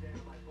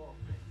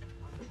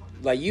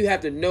 like, you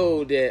have to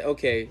know that,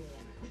 okay,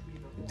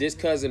 this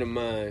cousin of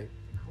mine,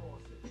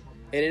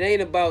 and it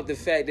ain't about the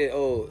fact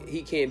that,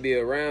 he can't be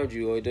around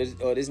you or this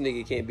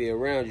nigga can't be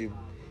around you,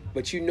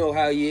 but you know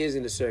how he is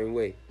in a certain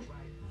way.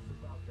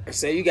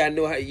 So you gotta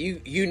know how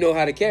you know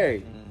how to carry.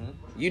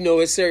 Mm-hmm. You know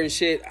it's certain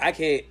shit I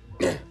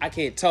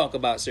can't talk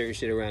about certain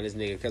shit around this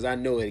nigga because I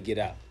know it'll get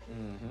out.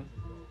 Mm-hmm.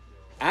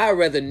 I'd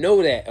rather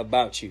know that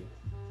about you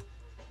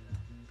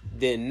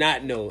than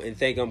not know and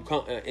think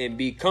and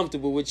be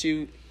comfortable with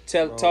you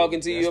talking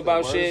to you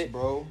about shit.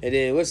 Bro. And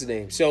then what's the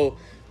name? So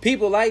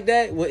people like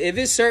that, if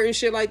it's certain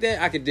shit like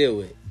that, I could deal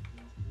with.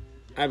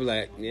 I'd be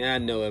like, yeah, I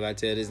know if I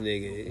tell this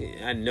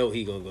nigga, I know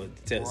he gonna go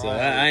tell. Right. So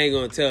I ain't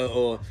gonna tell.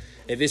 Or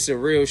If it's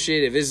some real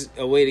shit, if it's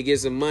a way to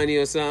get some money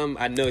or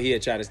something, I know he'll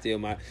try to steal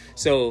my.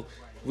 So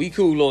we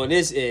cool on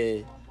this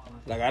end.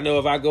 Like, I know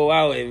if I go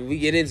out and we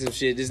get into some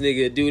shit, this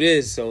nigga do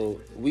this,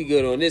 so we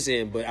good on this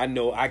end. But I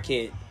know I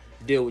can't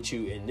deal with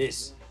you in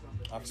this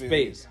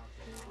space.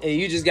 And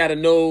you just gotta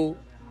know,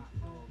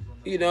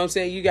 you know what I'm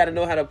saying? You gotta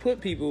know how to put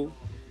people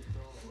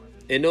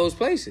in those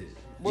places.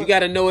 You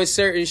gotta know it's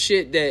certain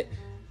shit that,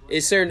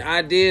 it's certain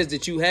ideas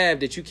that you have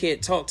that you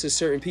can't talk to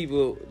certain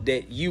people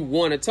that you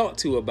want to talk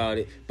to about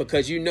it,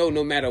 because you know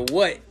no matter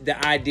what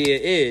the idea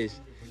is,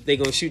 they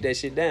gonna shoot that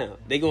shit down.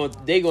 They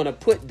gonna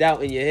put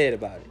doubt in your head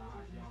about it.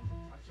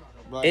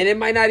 Right. And it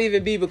might not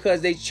even be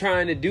because they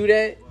trying to do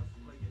that.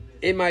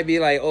 It might be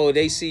like, oh,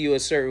 they see you a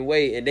certain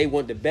way and they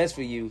want the best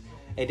for you,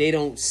 and they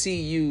don't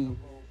see you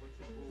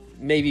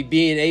maybe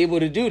being able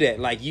to do that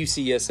like you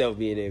see yourself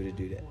being able to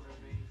do that.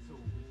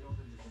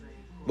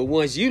 But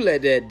once you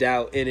let that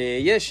doubt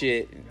in your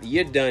shit,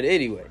 you're done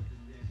anyway.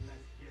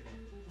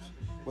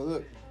 But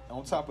look,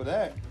 on top of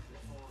that,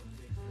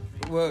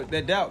 well,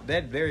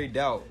 that very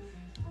doubt,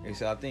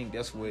 is, I think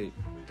that's what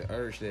the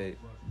urge that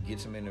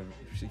gets them in the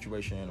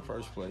situation in the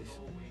first place.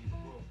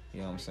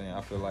 You know what I'm saying?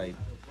 I feel like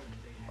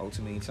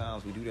too many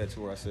times we do that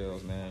to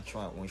ourselves, man.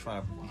 When we're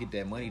trying to get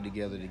that money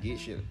together to get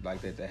shit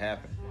like that to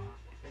happen.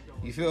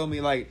 You feel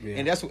me? Like, yeah.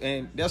 and that's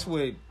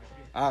what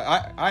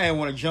I didn't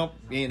want to jump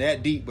in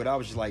that deep, but I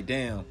was just like,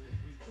 damn,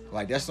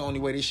 like that's the only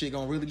way this shit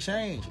gonna really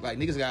change. Like,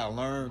 niggas gotta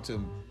learn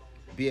to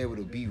be able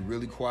to be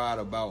really quiet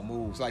about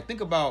moves. Like,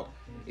 think about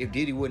if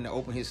Diddy wouldn't have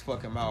opened his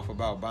fucking mouth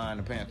about buying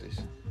the Panthers.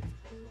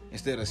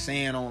 Instead of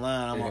saying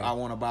online, I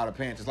want to buy the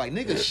Panthers. Like,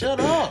 nigga, shut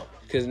up.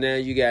 Because now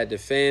you got the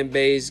fan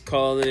base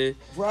calling.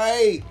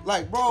 Right.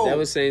 Like, bro. That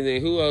was the same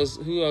thing. Who else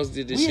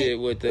did this shit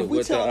with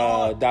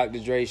the Dr.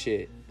 Dre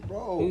shit?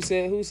 Bro.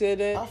 Who said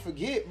that? I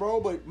forget, bro,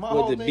 but my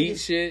with whole the thing beat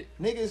is, shit?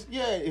 Niggas,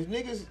 yeah, if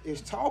niggas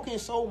is talking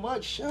so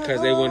much, shut up.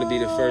 Because they want to be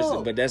the first.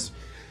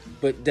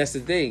 But that's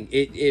the thing.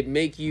 It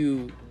make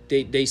you,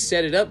 they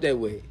set it up that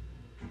way.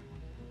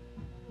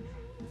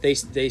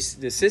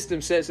 The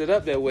system sets it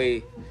up that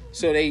way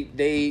so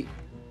they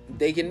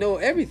can know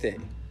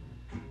everything.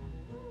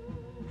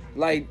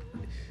 Like,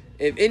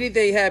 if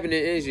anything happened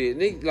in the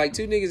industry, like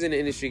two niggas in the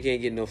industry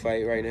can't get no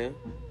fight right now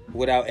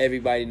without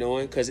everybody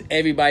knowing, because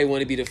everybody want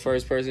to be the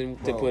first person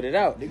to put it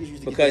out,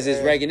 because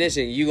it's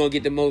recognition. You gonna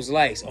get the most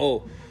likes.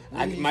 Oh,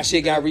 my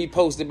shit got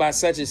reposted by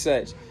such and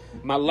such.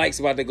 My likes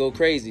about to go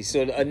crazy.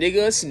 So a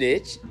nigga a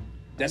snitch.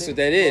 That's what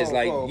that is.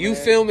 Like, you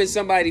filming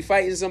somebody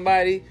fighting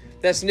somebody,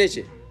 that's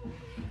snitching.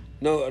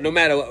 No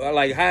matter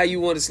like how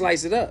you want to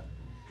slice it up.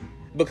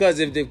 Because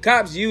if the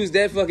cops use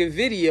that fucking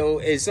video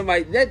and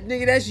somebody, that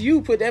nigga, that's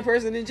you, put that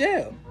person in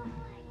jail.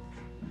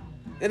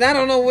 And I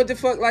don't know what the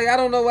fuck, like, I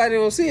don't know why they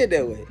don't see it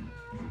that way.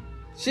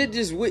 Shit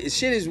is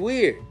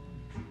weird.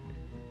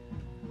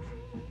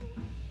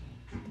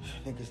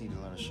 Niggas need to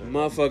learn to shut up.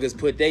 Motherfuckers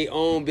put their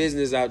own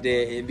business out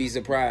there and be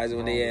surprised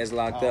when they ass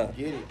locked up.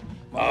 Get it.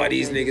 Oh,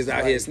 these niggas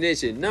out here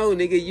snitching. No,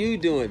 nigga, you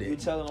doing it. You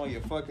telling all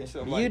your fucking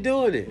stuff. Like, you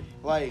doing it.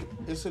 Like,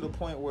 it's to the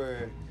point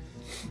where,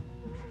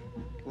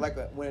 like,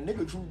 when a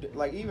nigga drew,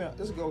 like, even,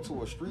 let's go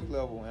to a street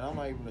level, and I'm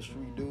not even a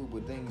street dude,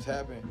 but things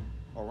happen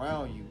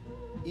around you.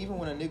 Even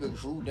when a nigga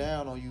drew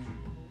down on you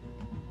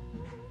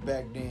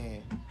back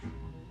then,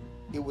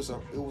 it was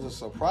a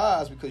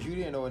surprise because you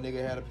didn't know a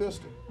nigga had a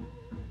pistol.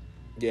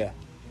 Yeah,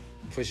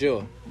 for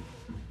sure.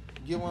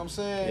 You get what I'm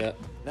saying? Yeah.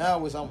 Now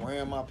I'm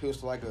wearing my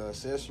pistol like an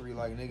accessory,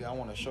 like, nigga, I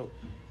want to show.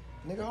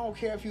 Nigga, I don't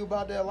care if you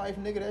about that life,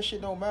 nigga. That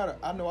shit don't matter.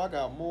 I know I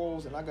got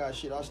morals and I got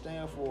shit I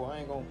stand for.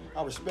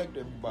 I respect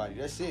everybody.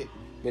 That's it.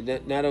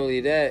 But not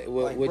only that,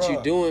 what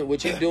you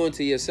doing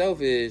to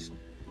yourself is,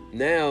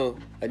 now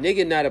a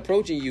nigga not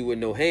approaching you with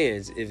no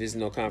hands if it's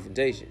no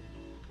confrontation.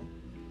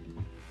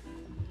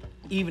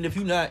 Even if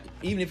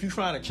you're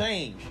trying to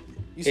change.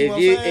 You see what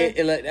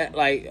I'm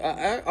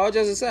saying? All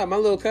just aside, my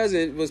little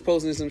cousin was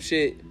posting some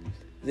shit.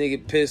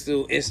 Nigga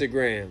pistol,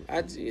 Instagram.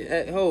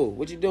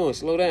 What you doing?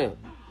 Slow down.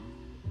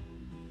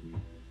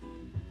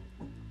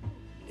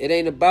 It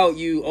ain't about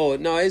you. Oh,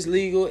 no, it's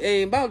legal. It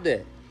ain't about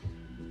that.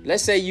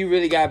 Let's say you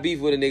really got beef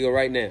with a nigga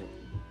right now.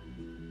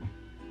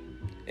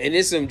 And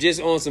it's just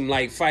on some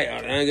like fight.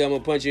 I'm gonna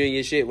punch you in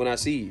your shit when I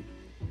see you.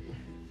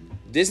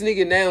 This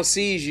nigga now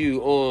sees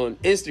you on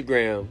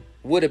Instagram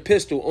with a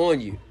pistol on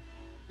you.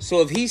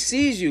 So if he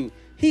sees you,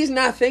 he's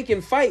not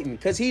thinking fighting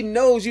because he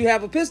knows you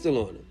have a pistol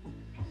on him.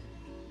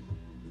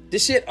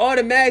 This shit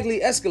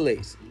automatically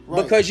escalates.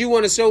 Right. Because you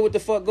want to show what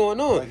the fuck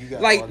going on.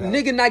 Like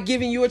nigga not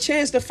giving you a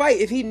chance to fight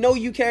if he know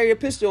you carry a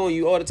pistol on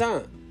you all the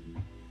time.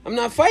 I'm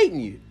not fighting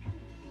you.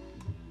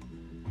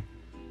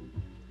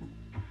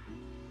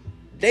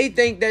 They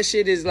think that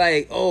shit is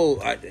like, oh,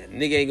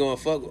 nigga ain't gonna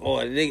fuck,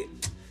 or nigga.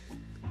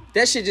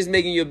 That shit just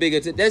making you a bigger.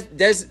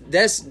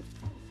 That's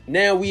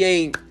now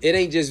it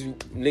ain't just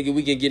nigga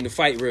we can get in the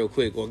fight real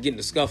quick or get in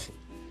the scuffle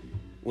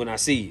when I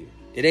see you.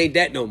 It ain't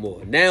that no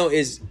more. Now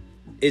it's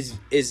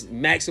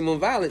maximum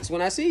violence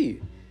when I see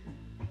you.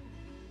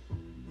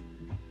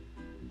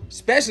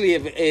 Especially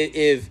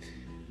if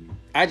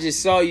I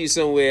just saw you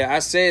somewhere, I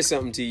said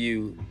something to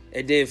you,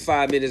 and then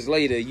 5 minutes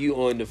later you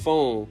on the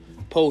phone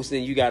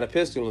posting you got a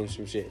pistol and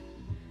some shit.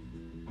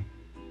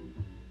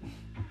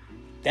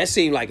 That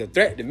seemed like a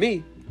threat to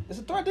me. It's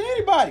a threat to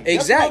anybody.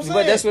 Exactly,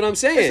 but that's what I'm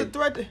saying. It's a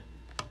threat to...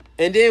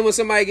 And then when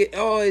somebody get,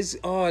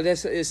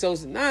 it's so,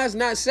 nah, it's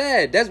not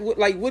sad. That's what,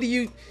 like, what do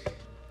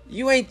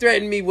you ain't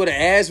threatening me with an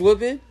ass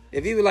whooping.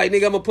 If you were like,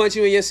 nigga, I'm gonna punch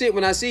you in your shit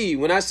when I see you.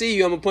 When I see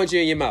you, I'm gonna punch you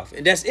in your mouth.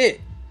 And that's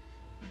it.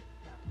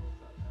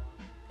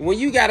 When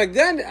you got a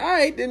gun, all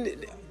right,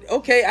 then,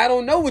 okay, I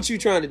don't know what you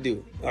trying to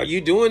do. Are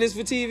you doing this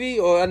for TV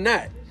or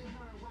not?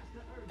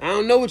 I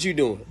don't know what you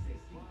doing.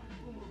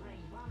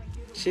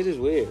 Shit is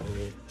weird,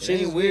 man.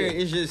 Shit is weird.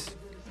 It's just,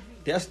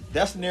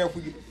 that's the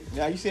narrative.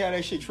 Now, you see how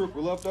that shit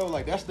trickle up, though?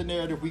 Like, that's the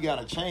narrative we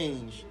gotta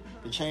change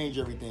to change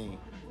everything.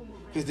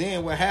 Because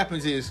then what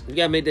happens is... You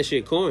gotta make that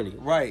shit corny.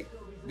 Right.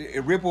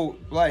 It ripple,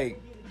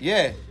 like,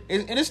 yeah.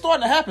 And it's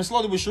starting to happen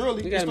slowly but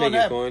surely. You gotta make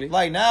it corny.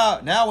 Like,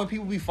 now when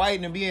people be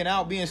fighting and being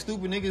out, being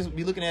stupid, niggas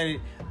be looking at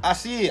it. I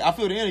see it. I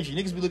feel the energy.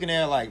 Niggas be looking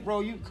at it like,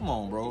 bro, you, come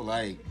on, bro.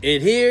 Like...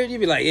 In here, you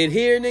be like, in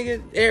here,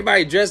 nigga,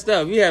 everybody dressed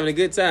up. You having a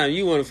good time.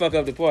 You want to fuck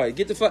up the party.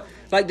 Get the fuck...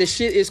 Like, the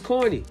shit is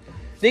corny.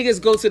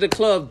 Niggas go to the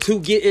club to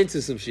get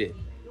into some shit.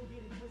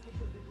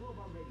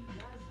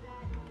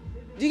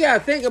 You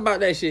gotta think about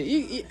that shit.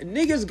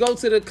 Niggas go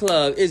to the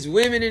club. It's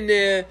women in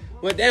there.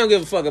 Well, they don't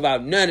give a fuck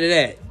about none of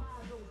that.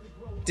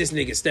 This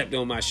nigga stepped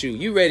on my shoe.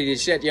 You ready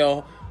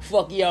to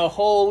fuck your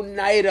whole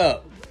night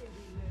up.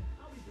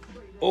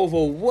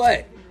 Over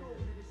what?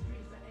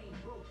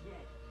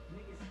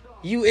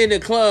 You in the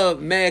club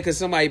mad cause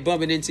somebody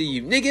bumping into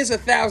you. Nigga, it's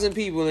 1,000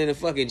 people in a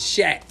fucking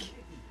shack.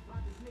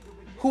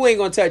 Who ain't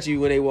gonna touch you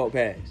when they walk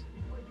past?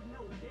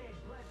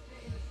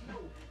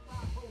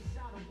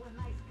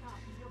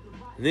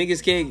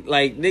 Niggas can't,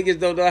 like, niggas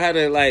don't know how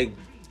to, like,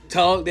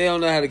 talk. They don't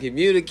know how to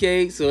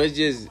communicate. So it's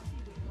just,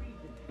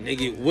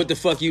 nigga, what the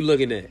fuck you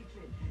looking at?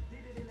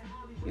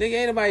 Nigga,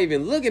 ain't nobody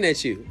even looking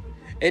at you.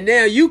 And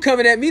now you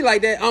coming at me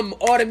like that, I'm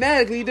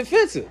automatically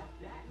defensive.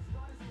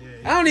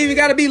 I don't even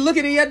gotta be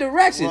looking in your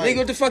direction. Right. Nigga,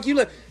 what the fuck you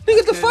look? Nigga,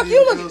 what the fuck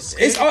you looking?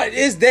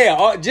 It's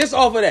there, just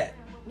off of that.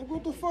 Nigga,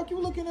 what the fuck you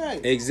looking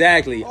at?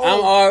 Exactly.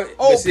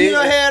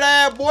 Peanut head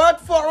ass boy, what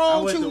the fuck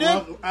wrong with you,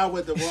 nigga? I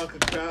went to walk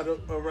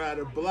around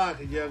the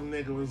block, a young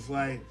nigga was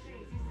like,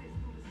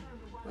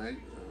 what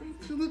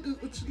you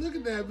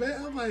looking at,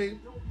 man? I'm like,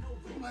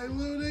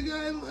 little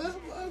nigga,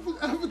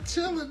 I'm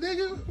chilling,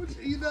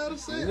 nigga. You know what I'm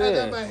saying? Yeah. I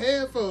got my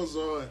headphones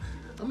on.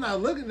 I'm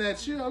not looking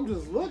at you. I'm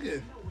just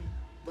looking.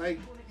 Like,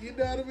 you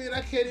know what I mean?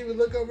 I can't even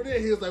look over there.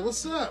 He was like,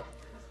 what's up?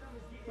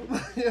 I'm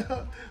like,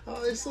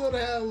 oh, they sort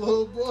of had a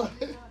little boy.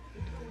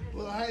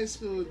 Little high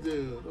school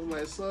dude. I'm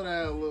like, slow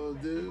down, little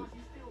dude.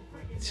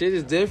 Shit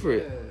is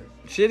different.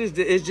 Yeah. Shit is,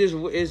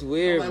 it's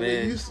weird, like,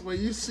 man.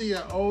 When you see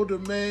an older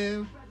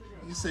man,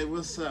 you say,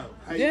 what's up?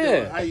 How you Yeah.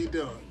 doing? How you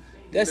doing?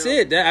 That's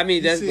it. That's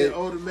you see an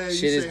older man,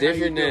 shit you is say,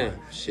 different how you now.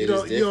 doing? Shit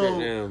is different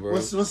now, bro.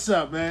 What's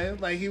up, man?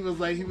 Like he want,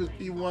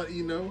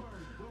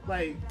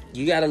 like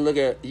You gotta look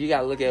at you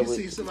what,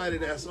 see somebody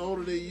that's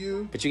older than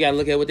you. but you gotta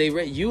look at what they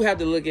rate. You have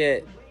to look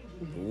at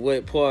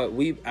what part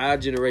our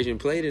generation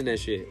played in that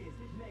shit.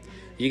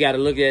 You gotta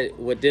look at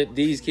what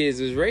these kids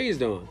was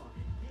raised on.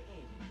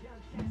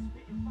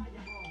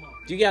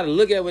 You gotta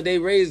look at what they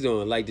raised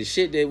on, like the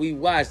shit that we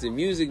watched, the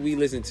music we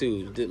listened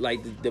to,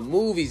 the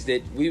movies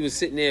that we was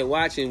sitting there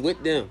watching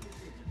with them.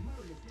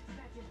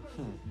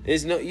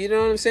 It's no, you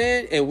know what I'm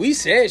saying? And we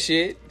said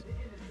shit,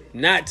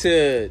 not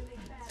to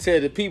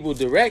the people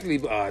directly,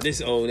 but this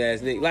old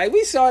ass nigga. Like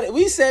we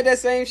said that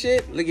same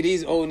shit. Look at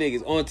these old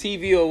niggas on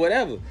TV or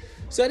whatever.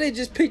 So they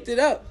just picked it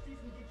up.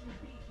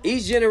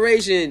 Each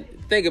generation,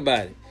 think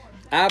about it.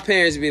 Our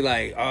parents be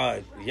like,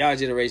 "Oh, y'all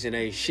generation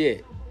ain't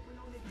shit."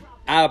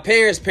 Our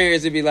parents'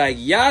 would be like,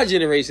 "Y'all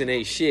generation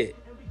ain't shit,"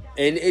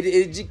 and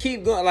it just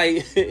keep going,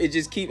 like it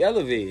just keep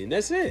elevating.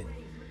 That's it.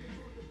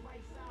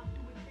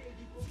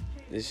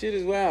 The shit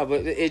is wild,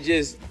 but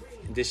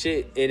the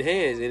shit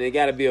enhanced, and it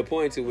got to be a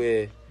point to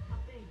where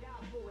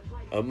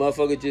a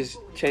motherfucker just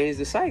change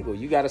the cycle.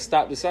 You got to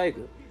stop the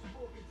cycle.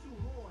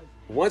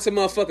 Once a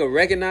motherfucker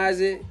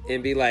recognize it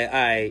and be like, "All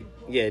right,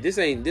 yeah, this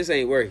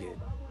ain't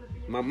working.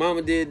 My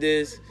mama did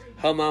this,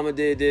 her mama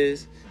did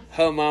this,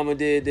 her mama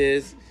did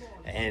this."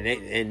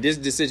 And this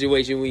is the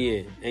situation we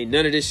in. Ain't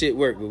none of this shit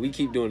work, but we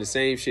keep doing the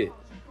same shit.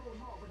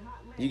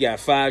 You got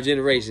 5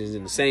 generations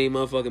in the same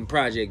motherfucking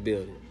project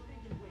building.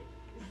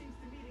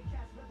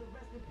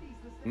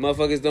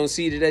 Motherfuckers don't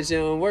see that shit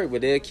don't work,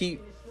 but they'll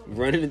keep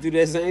running through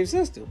that same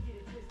system.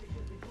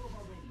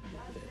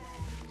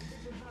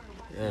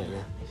 I don't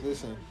know.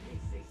 Listen,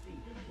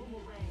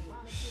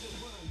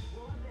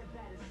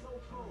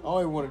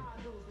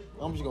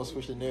 I'm just gonna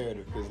switch the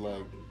narrative because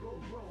like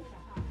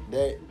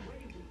that.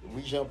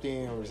 We jumped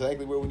in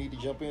exactly where we need to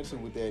jump into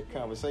with that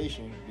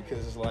conversation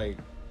because it's like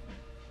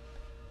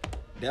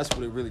that's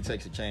what it really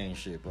takes to change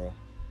shit, bro.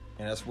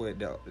 And that's what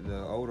the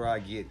older I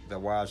get, the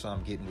wiser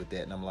I'm getting with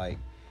that. And I'm like,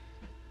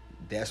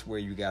 that's where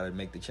you got to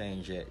make the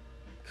change at,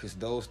 because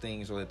those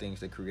things are the things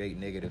that create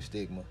negative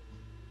stigma.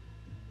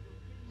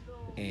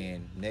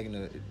 And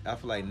negative, I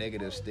feel like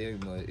negative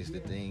stigma is the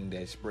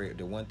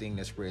one thing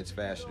that spreads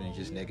faster than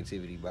just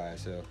negativity by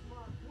itself.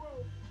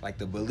 Like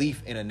the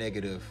belief in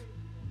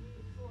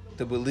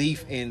the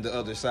belief in the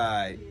other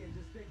side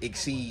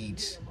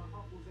exceeds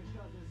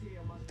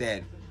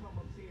that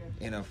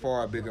in a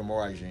far bigger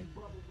margin.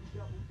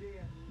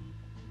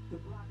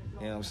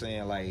 You know what I'm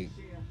saying? Like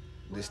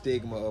the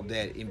stigma of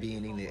that in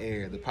being in the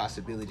air, the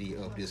possibility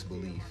of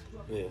disbelief.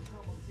 Yeah.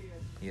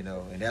 You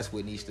know, and that's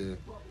what needs to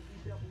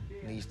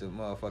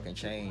motherfucking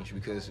change,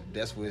 because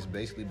that's what's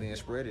basically being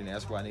spread, and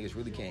that's why niggas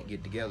really can't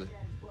get together.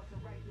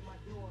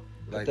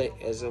 I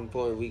think at some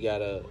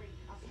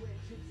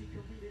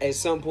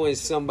point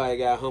somebody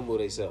got humble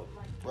themselves.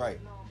 Right.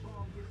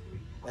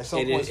 At some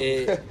And point,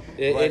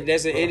 and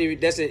that's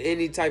in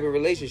any type of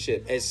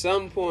relationship. At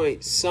some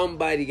point,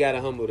 somebody got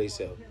to humble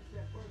themselves.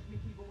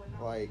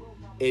 like,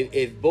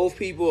 If both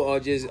people are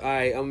just, all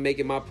right, I'm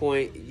making my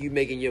point, you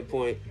making your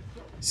point,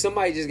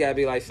 somebody just gotta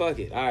be like, fuck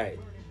it, all right.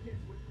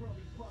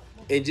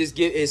 And just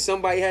give, and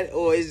somebody had,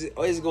 or is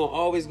gonna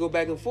always go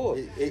back and forth.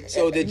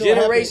 So the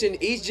generation,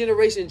 each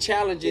generation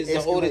challenges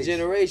the older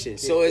generation.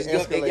 So it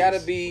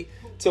gotta be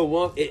to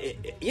one.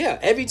 Yeah,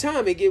 every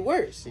time it get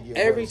worse.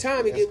 Every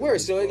time it get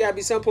worse. So it gotta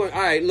be some point.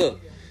 All right,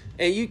 look,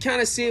 and you kind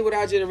of see it with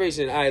our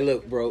generation. All right,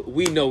 look, bro,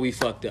 we know we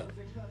fucked up.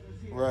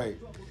 right.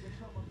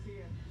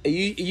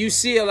 You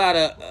see a lot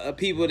of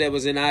people that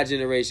was in our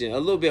generation, a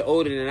little bit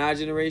older than our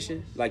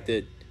generation, like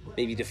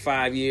maybe the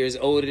 5 years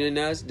older than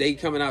us. They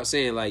coming out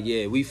saying like,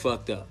 "Yeah, we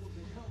fucked up.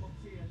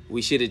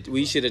 We should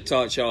have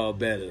taught y'all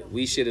better.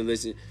 We should have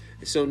listened."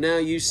 So now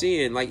you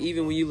seeing, like,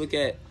 even when you look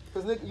at,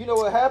 Because you know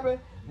what happened?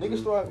 Niggas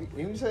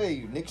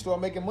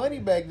start making money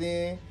back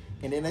then,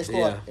 and then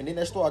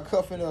they start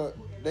cuffing up.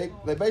 They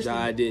basically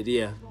I did,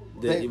 yeah.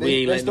 We ain't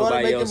they letting started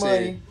nobody making else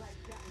money. in.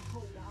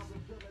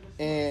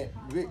 And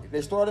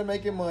they started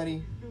making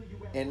money,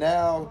 and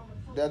now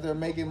that they're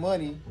making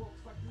money,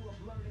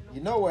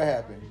 you know what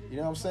happened? You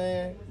know what I'm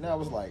saying? Now it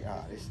was like,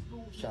 it's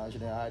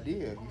challenging that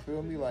idea. You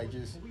feel me? Like,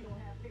 just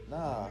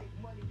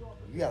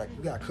you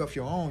gotta cuff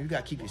your own. You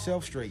gotta keep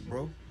yourself straight,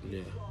 bro.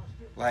 Yeah.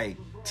 Like,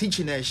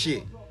 teaching that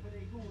shit,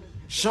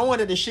 showing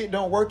that the shit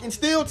don't work, and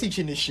still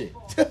teaching this shit.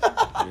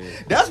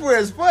 That's where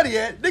it's funny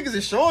at. Niggas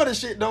is showing the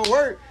shit don't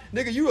work.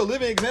 Nigga, you a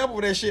living example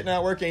of that shit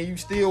not working, and you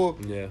still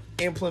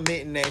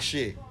implementing that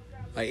shit.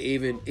 Like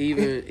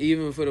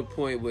even for the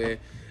point where,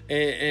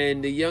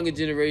 and the younger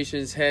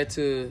generations had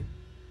to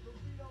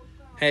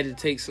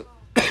take some,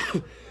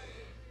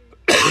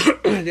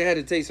 they had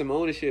to take some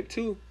ownership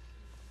too,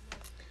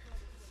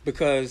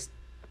 because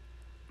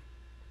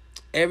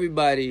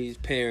everybody's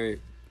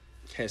parent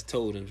has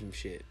told them some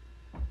shit,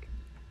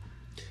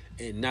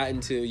 and not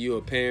until you're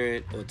a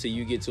parent or till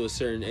you get to a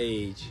certain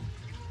age,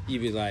 you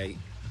be like,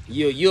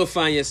 you'll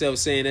find yourself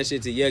saying that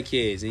shit to your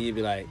kids, and you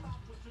be like,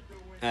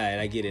 all right,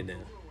 I get it now.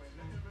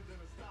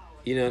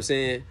 You know what I'm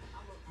saying?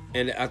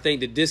 And I think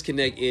the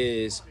disconnect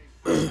is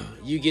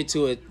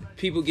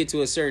people get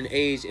to a certain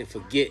age and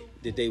forget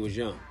that they was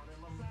young.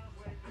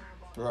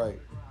 Right.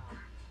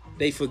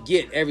 They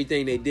forget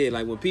everything they did.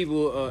 Like when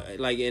people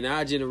like in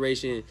our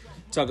generation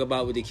talk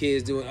about what the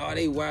kids doing,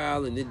 they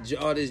wild and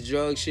all this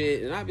drug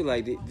shit, and I'd be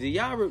like, do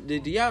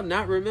y'all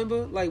not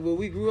remember like what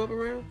we grew up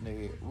around?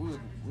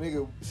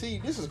 Nigga, see,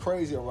 this is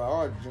crazy about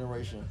our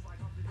generation.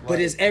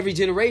 But it's every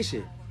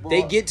generation.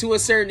 They get to a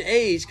certain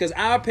age because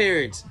our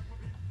parents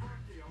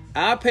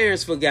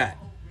forgot.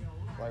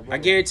 Like, I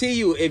guarantee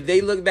you, if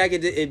they look back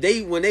at you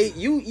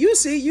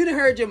done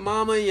heard your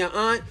mama and your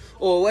aunt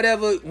or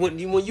whatever when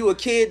you a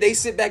kid, they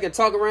sit back and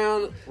talk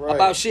around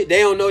about shit they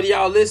don't know that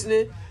y'all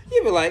listening.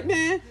 You be like,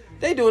 man,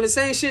 they doing the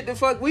same shit the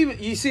fuck we.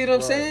 You see what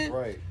I'm saying?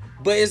 Right.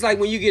 But it's like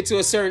when you get to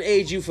a certain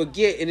age, you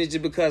forget, and it's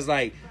just because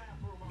like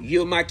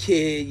you're my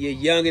kid, you're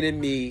younger than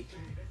me,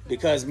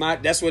 because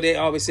that's what they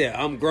always say.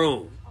 I'm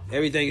grown.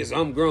 Everything is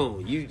I'm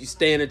grown. You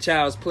stay in a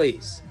child's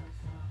place.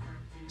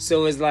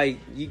 So it's like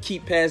you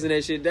keep passing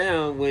that shit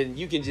down when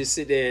you can just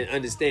sit there and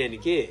understand the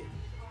kid,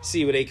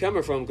 see where they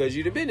coming from because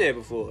you've been there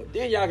before.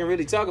 Then y'all can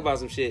really talk about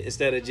some shit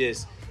instead of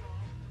just,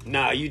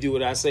 you do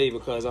what I say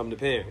because I'm the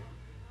parent.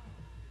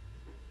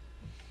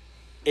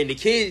 And the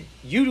kid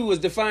you was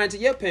defiant to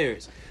your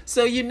parents,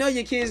 so you know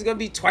your kid's gonna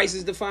be twice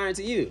as defiant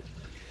to you.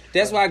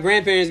 That's why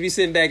grandparents be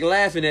sitting back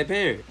laughing at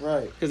parents,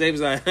 right? Because they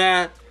was like,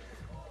 they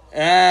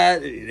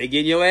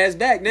getting your ass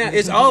back now.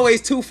 It's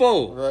always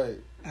twofold, right?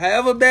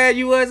 However bad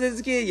you was as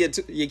a kid,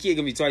 your kid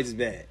gonna be twice as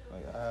bad.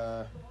 Like,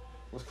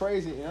 what's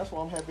crazy, and that's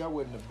why I'm happy I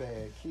wasn't a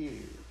bad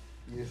kid.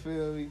 You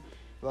feel me?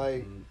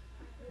 Like,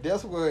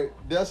 that's what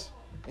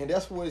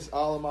it's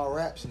all in my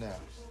raps now.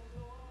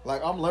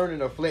 Like, I'm learning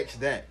to flex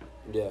that.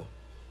 Yeah.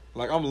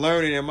 Like, I'm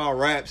learning in my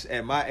raps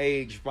at my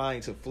age,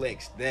 trying to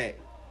flex that,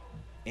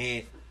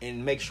 and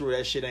make sure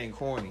that shit ain't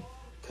corny.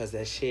 Cause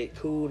that shit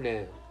cool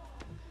now.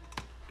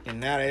 And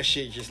now that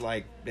shit just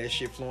like that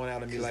shit flowing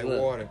out of me like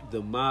water.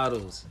 The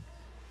models.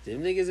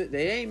 Them niggas,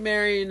 they ain't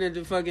marrying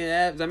the fucking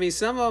apps. I mean,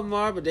 some of them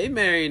are, but they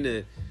marrying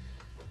the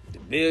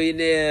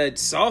millionaire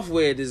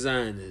software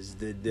designers,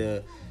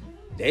 the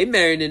They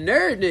marrying the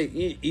nerd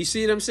nigga. You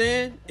see what I'm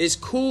saying? It's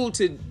cool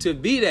to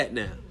be that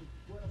now.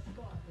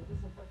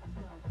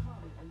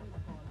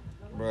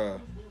 Bruh.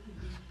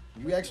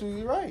 You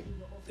actually right.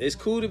 It's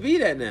cool to be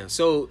that now.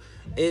 So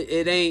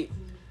it ain't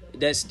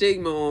that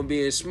stigma on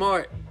being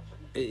smart.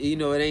 You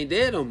know, it ain't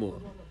there no more.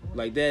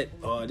 Like that.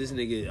 Oh, this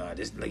nigga.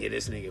 Look at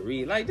this nigga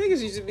read. Like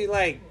niggas used to be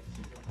like,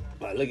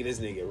 oh, look at this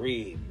nigga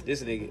read.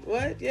 This nigga.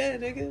 What? Yeah,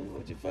 nigga.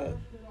 What you fuck?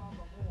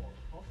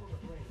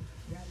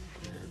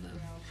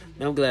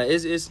 I'm glad.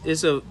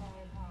 It's a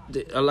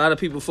lot of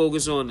people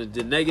focus on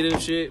the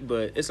negative shit,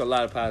 but it's a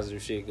lot of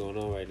positive shit going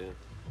on right now.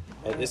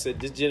 Like this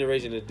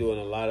generation is doing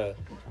a lot of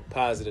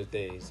positive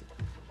things.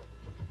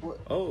 What?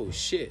 Oh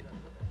shit!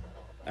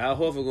 Al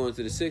Horford going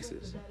to the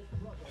Sixers.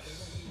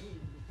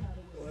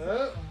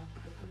 What?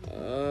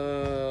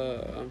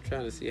 I'm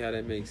trying to see how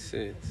that makes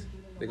sense.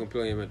 They gonna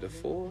play him at the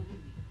 4.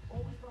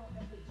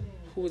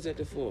 Who was at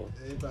the 4?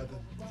 They about to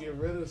get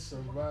rid of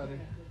somebody.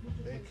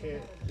 They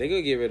can't. They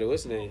gonna get rid of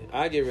what's his name?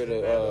 I get rid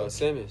of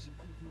Simmons.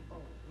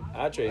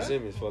 I trade What?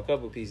 Simmons for a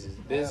couple pieces.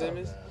 Ben Hell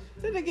Simmons.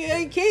 no. That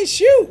nigga can't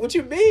shoot. What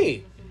you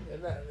mean?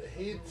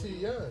 He's too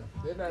young.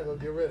 They're not gonna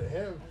get rid of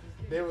him.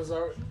 They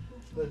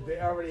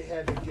already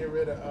had to get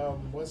rid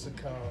of what's it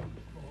called?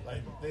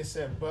 Like they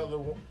said, Butler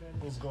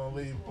was gonna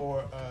leave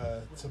or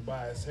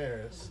Tobias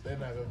Harris. They're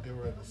not gonna get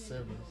rid of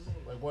Simmons.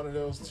 Like one of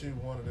those two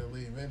wanted to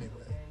leave anyway.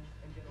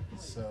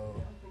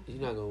 So,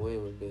 You're not gonna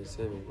win with Ben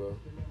Simmons, bro.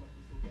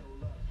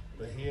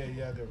 but he a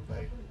younger.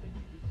 Like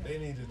they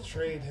need to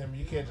trade him.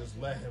 You can't just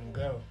let him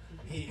go.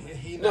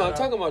 He. No, I'm not-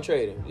 talking about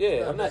trading.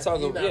 Yeah, I'm not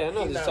talking. he I'm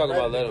not he just talking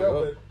about ready letting to him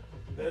go.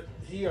 but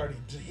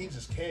he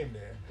just came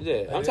there. Yeah,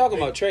 Like, I'm talking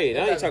they- about trade.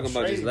 I they ain't gotta talking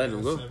about just trade letting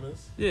him Ben go.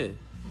 Simmons. Yeah,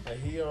 Like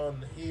he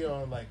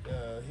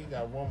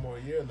got one more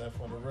year left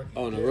on the rookie.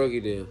 on a deal. rookie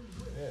deal.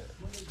 Yeah.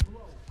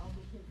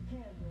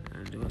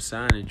 I do a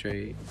signing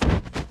trade,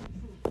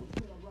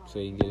 so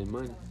you can get his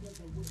money.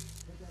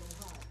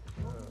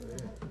 Oh,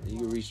 yeah. You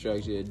can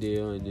restructure a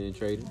deal and then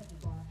trade him.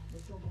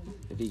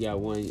 If he got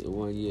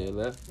one year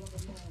left.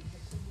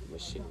 But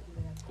shit,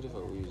 what the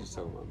fuck we was just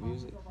talking about?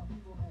 Music?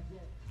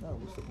 No,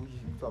 we just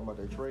talking about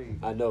that trade.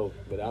 I know,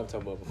 but I'm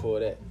talking about before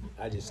that.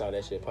 I just saw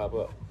that shit pop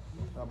up.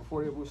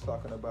 Before that, we was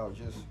talking about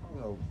just,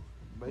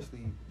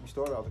 basically, we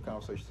started off the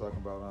conversation talking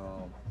about,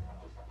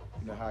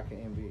 how can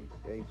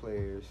NBA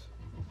players,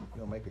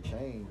 make a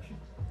change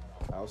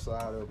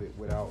outside of it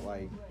without,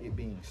 like, it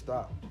being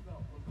stopped.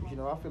 I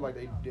feel like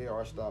they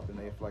are stopped and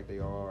they feel like they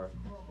are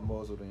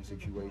muzzled in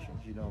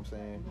situations, you know what I'm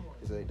saying?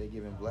 Is they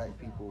giving black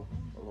people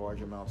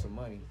large amounts of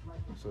money,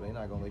 so they're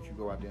not going to let you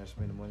go out there and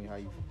spend the money how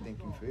you think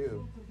you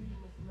feel.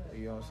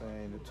 You know what I'm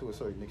saying? To a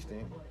certain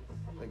extent.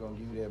 They're going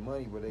to give you that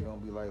money, but they're going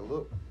to be like,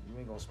 look, you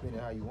ain't going to spend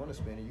it how you want to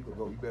spend it.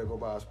 You better go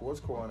buy a sports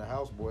car and a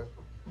house, boy.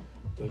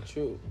 The truth.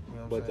 You know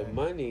what I'm But the saying?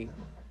 money,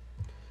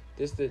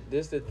 this the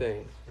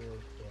thing.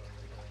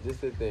 This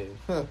the thing.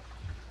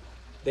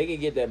 They can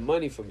get that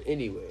money from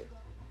anywhere.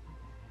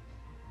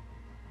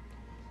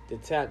 The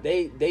time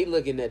they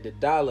looking at the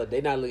dollar, they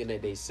not looking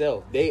at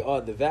themselves. They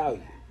are the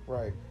value.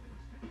 Right.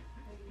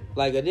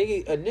 Like a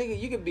nigga,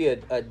 you could be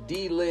a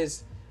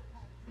D-list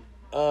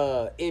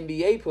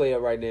NBA player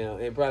right now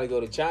and probably go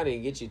to China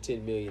and get you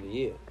 $10 million a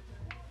year.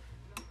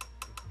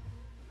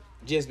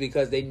 Just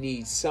because they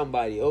need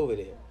somebody over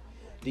there.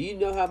 Do you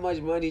know how much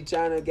money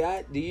China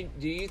got? Do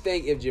you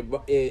think if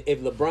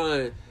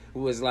LeBron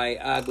was like,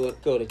 I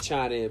go to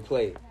China and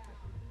play,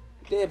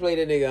 they'll play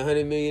that nigga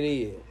 $100 million a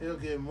year? He'll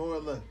get more.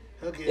 Look,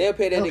 They'll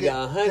pay that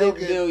nigga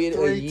 $100 million a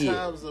three year.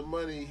 times the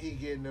money he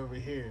getting over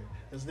here.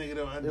 This nigga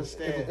don't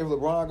understand. If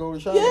LeBron go to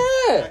China,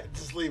 Yeah. Like,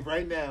 just leave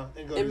right now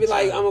and go And to be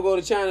like, China. I'm gonna go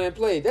to China and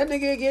play. That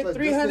nigga get Look,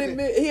 this 300 nigga-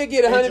 million. He'll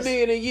get they 100 just-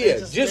 million a they year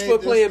just just made for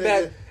this playing nigga-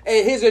 back.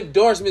 And his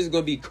endorsement is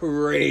gonna be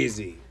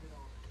crazy.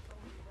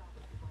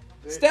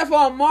 They-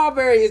 Stephon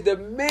Marbury is the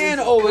man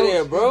he's a over coach.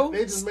 there, bro.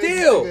 They just made this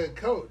Still, nigga a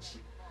coach.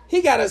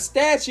 he got a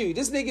statue.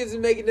 This nigga is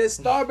making that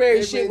Starberry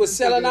They shit made was this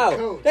selling nigga out.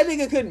 coach. That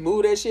nigga couldn't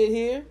move that shit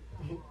here.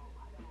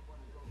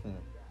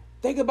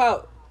 Think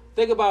about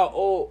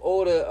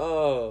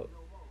older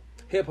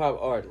hip hop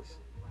artists.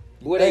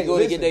 Where they go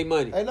to get their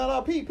money. Hey,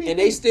 no, Pete. And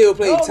they still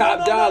play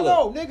top dollar.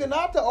 No, nigga,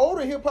 not the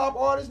older hip hop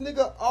artists,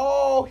 nigga.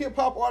 All hip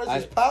hop artists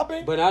is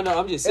popping. But I know,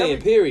 I'm just saying,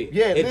 Every- period.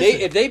 Yeah, if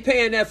listen. they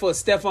paying that for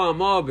Stephon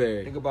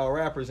Marbury, Think about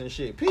rappers and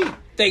shit. Pete,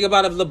 think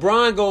about if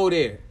LeBron go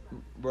there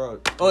bro.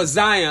 or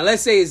Zion.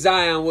 Let's say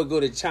Zion would go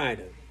to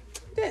China.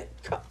 Man,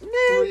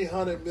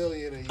 300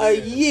 million a a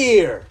year.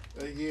 year.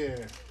 A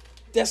year.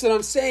 That's what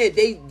I'm saying.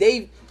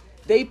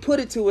 They put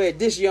it to where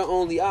this your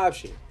only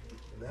option.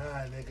 Nah,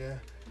 nigga.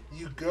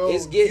 You go.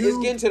 It's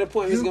getting to the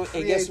point. Where it's you gonna,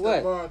 and guess create the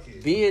what?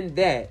 market. Being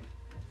that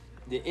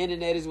the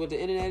internet is what the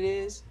internet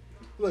is,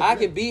 Look, I nigga,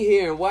 can be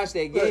here and watch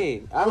that Look,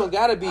 game. I don't look,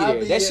 gotta be I'll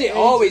there. be That your shit agent.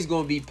 always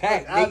gonna be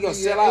packed. Look, I'll They gonna be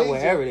sell your out agent.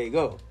 wherever they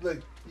go. Look,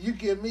 you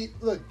give me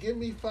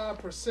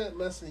 5%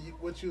 less than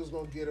what you was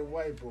gonna get a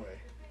white boy.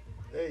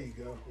 There you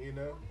go. You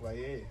know, like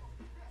yeah,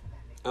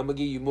 I'm gonna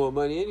give you more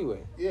money anyway.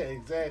 yeah,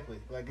 exactly.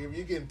 Like if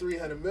you're getting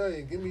 300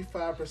 million, give me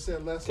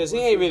 5% less. Cause than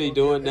he what ain't you really was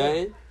gonna doing get.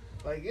 nothing.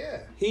 Like,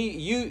 yeah.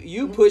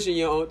 You pushing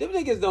your own. Them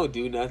niggas don't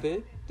do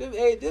nothing. Them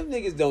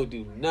niggas don't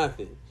do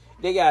nothing.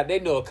 They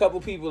know a couple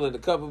people in a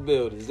couple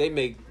buildings. They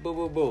make boom,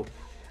 boom, boom.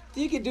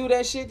 You can do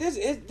that shit. This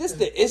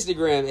the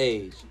Instagram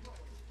age.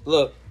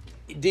 Look,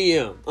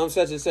 DM. I'm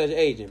such and such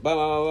agent. Blah,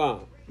 blah, blah,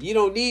 blah. You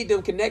don't need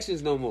them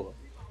connections no more.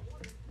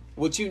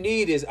 What you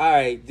need is, all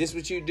right, this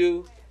what you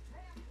do.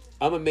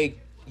 I'm going to make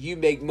you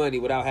make money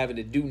without having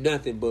to do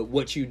nothing but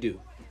what you do.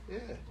 Yeah.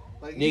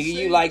 Like Nigga,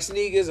 you like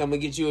sneakers, I'm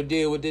going to get you a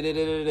deal with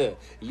da-da-da-da-da.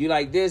 You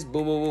like this,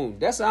 boom, boom, boom.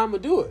 That's how I'm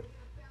going to do it.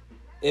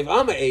 If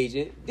I'm an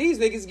agent, these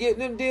niggas getting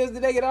them deals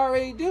that they could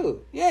already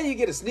do. Yeah, you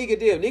get a sneaker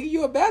deal. Nigga,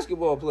 you a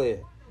basketball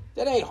player.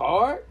 That ain't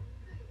hard.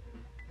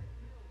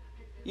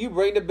 You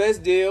bring the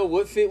best deal,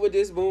 what fit with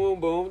this, boom, boom,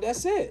 boom.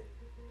 That's it.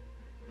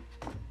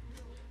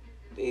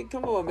 Dude,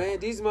 come on, man.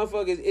 These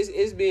motherfuckers,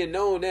 it's being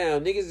known now.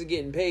 Niggas is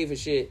getting paid for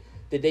shit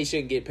that they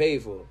shouldn't get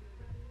paid for.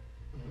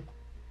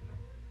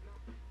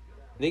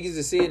 Niggas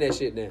are seeing that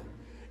shit now.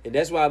 And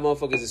that's why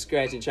motherfuckers are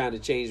scratching trying to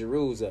change the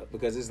rules up.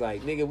 Because it's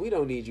like, nigga, we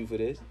don't need you for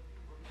this.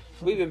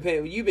 We've been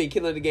paying. You've been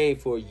killing the game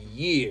for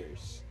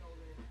years.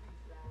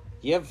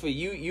 You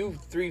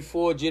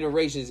 3-4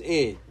 generations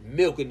in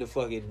milking the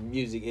fucking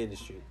music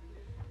industry.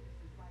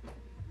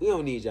 We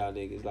don't need y'all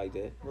niggas like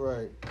that.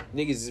 Right.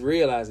 Niggas is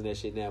realizing that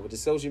shit now. With the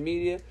social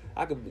media,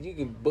 you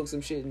can book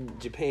some shit in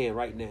Japan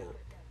right now.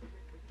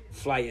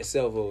 Fly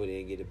yourself over there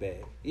and get a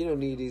bag. You don't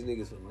need these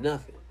niggas for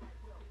nothing.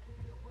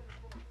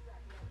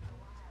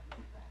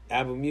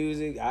 Apple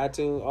Music,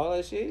 iTunes, all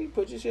that shit. You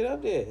put your shit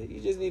up there.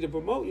 You just need to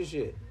promote your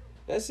shit.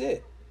 That's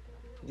it.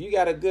 You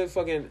got a good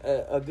fucking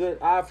a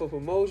good eye for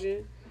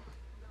promotion.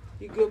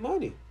 You good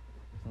money.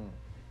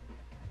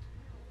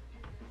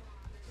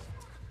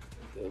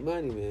 Good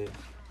money, man.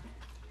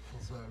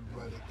 So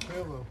everybody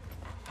kill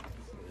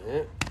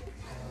Yeah.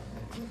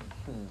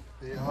 him.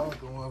 They all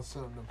gonna want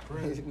something to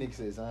print. Nick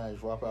says, I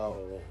swap out.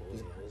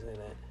 Say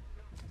that.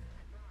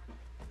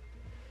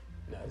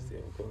 No, it's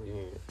still cool. You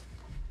hear it.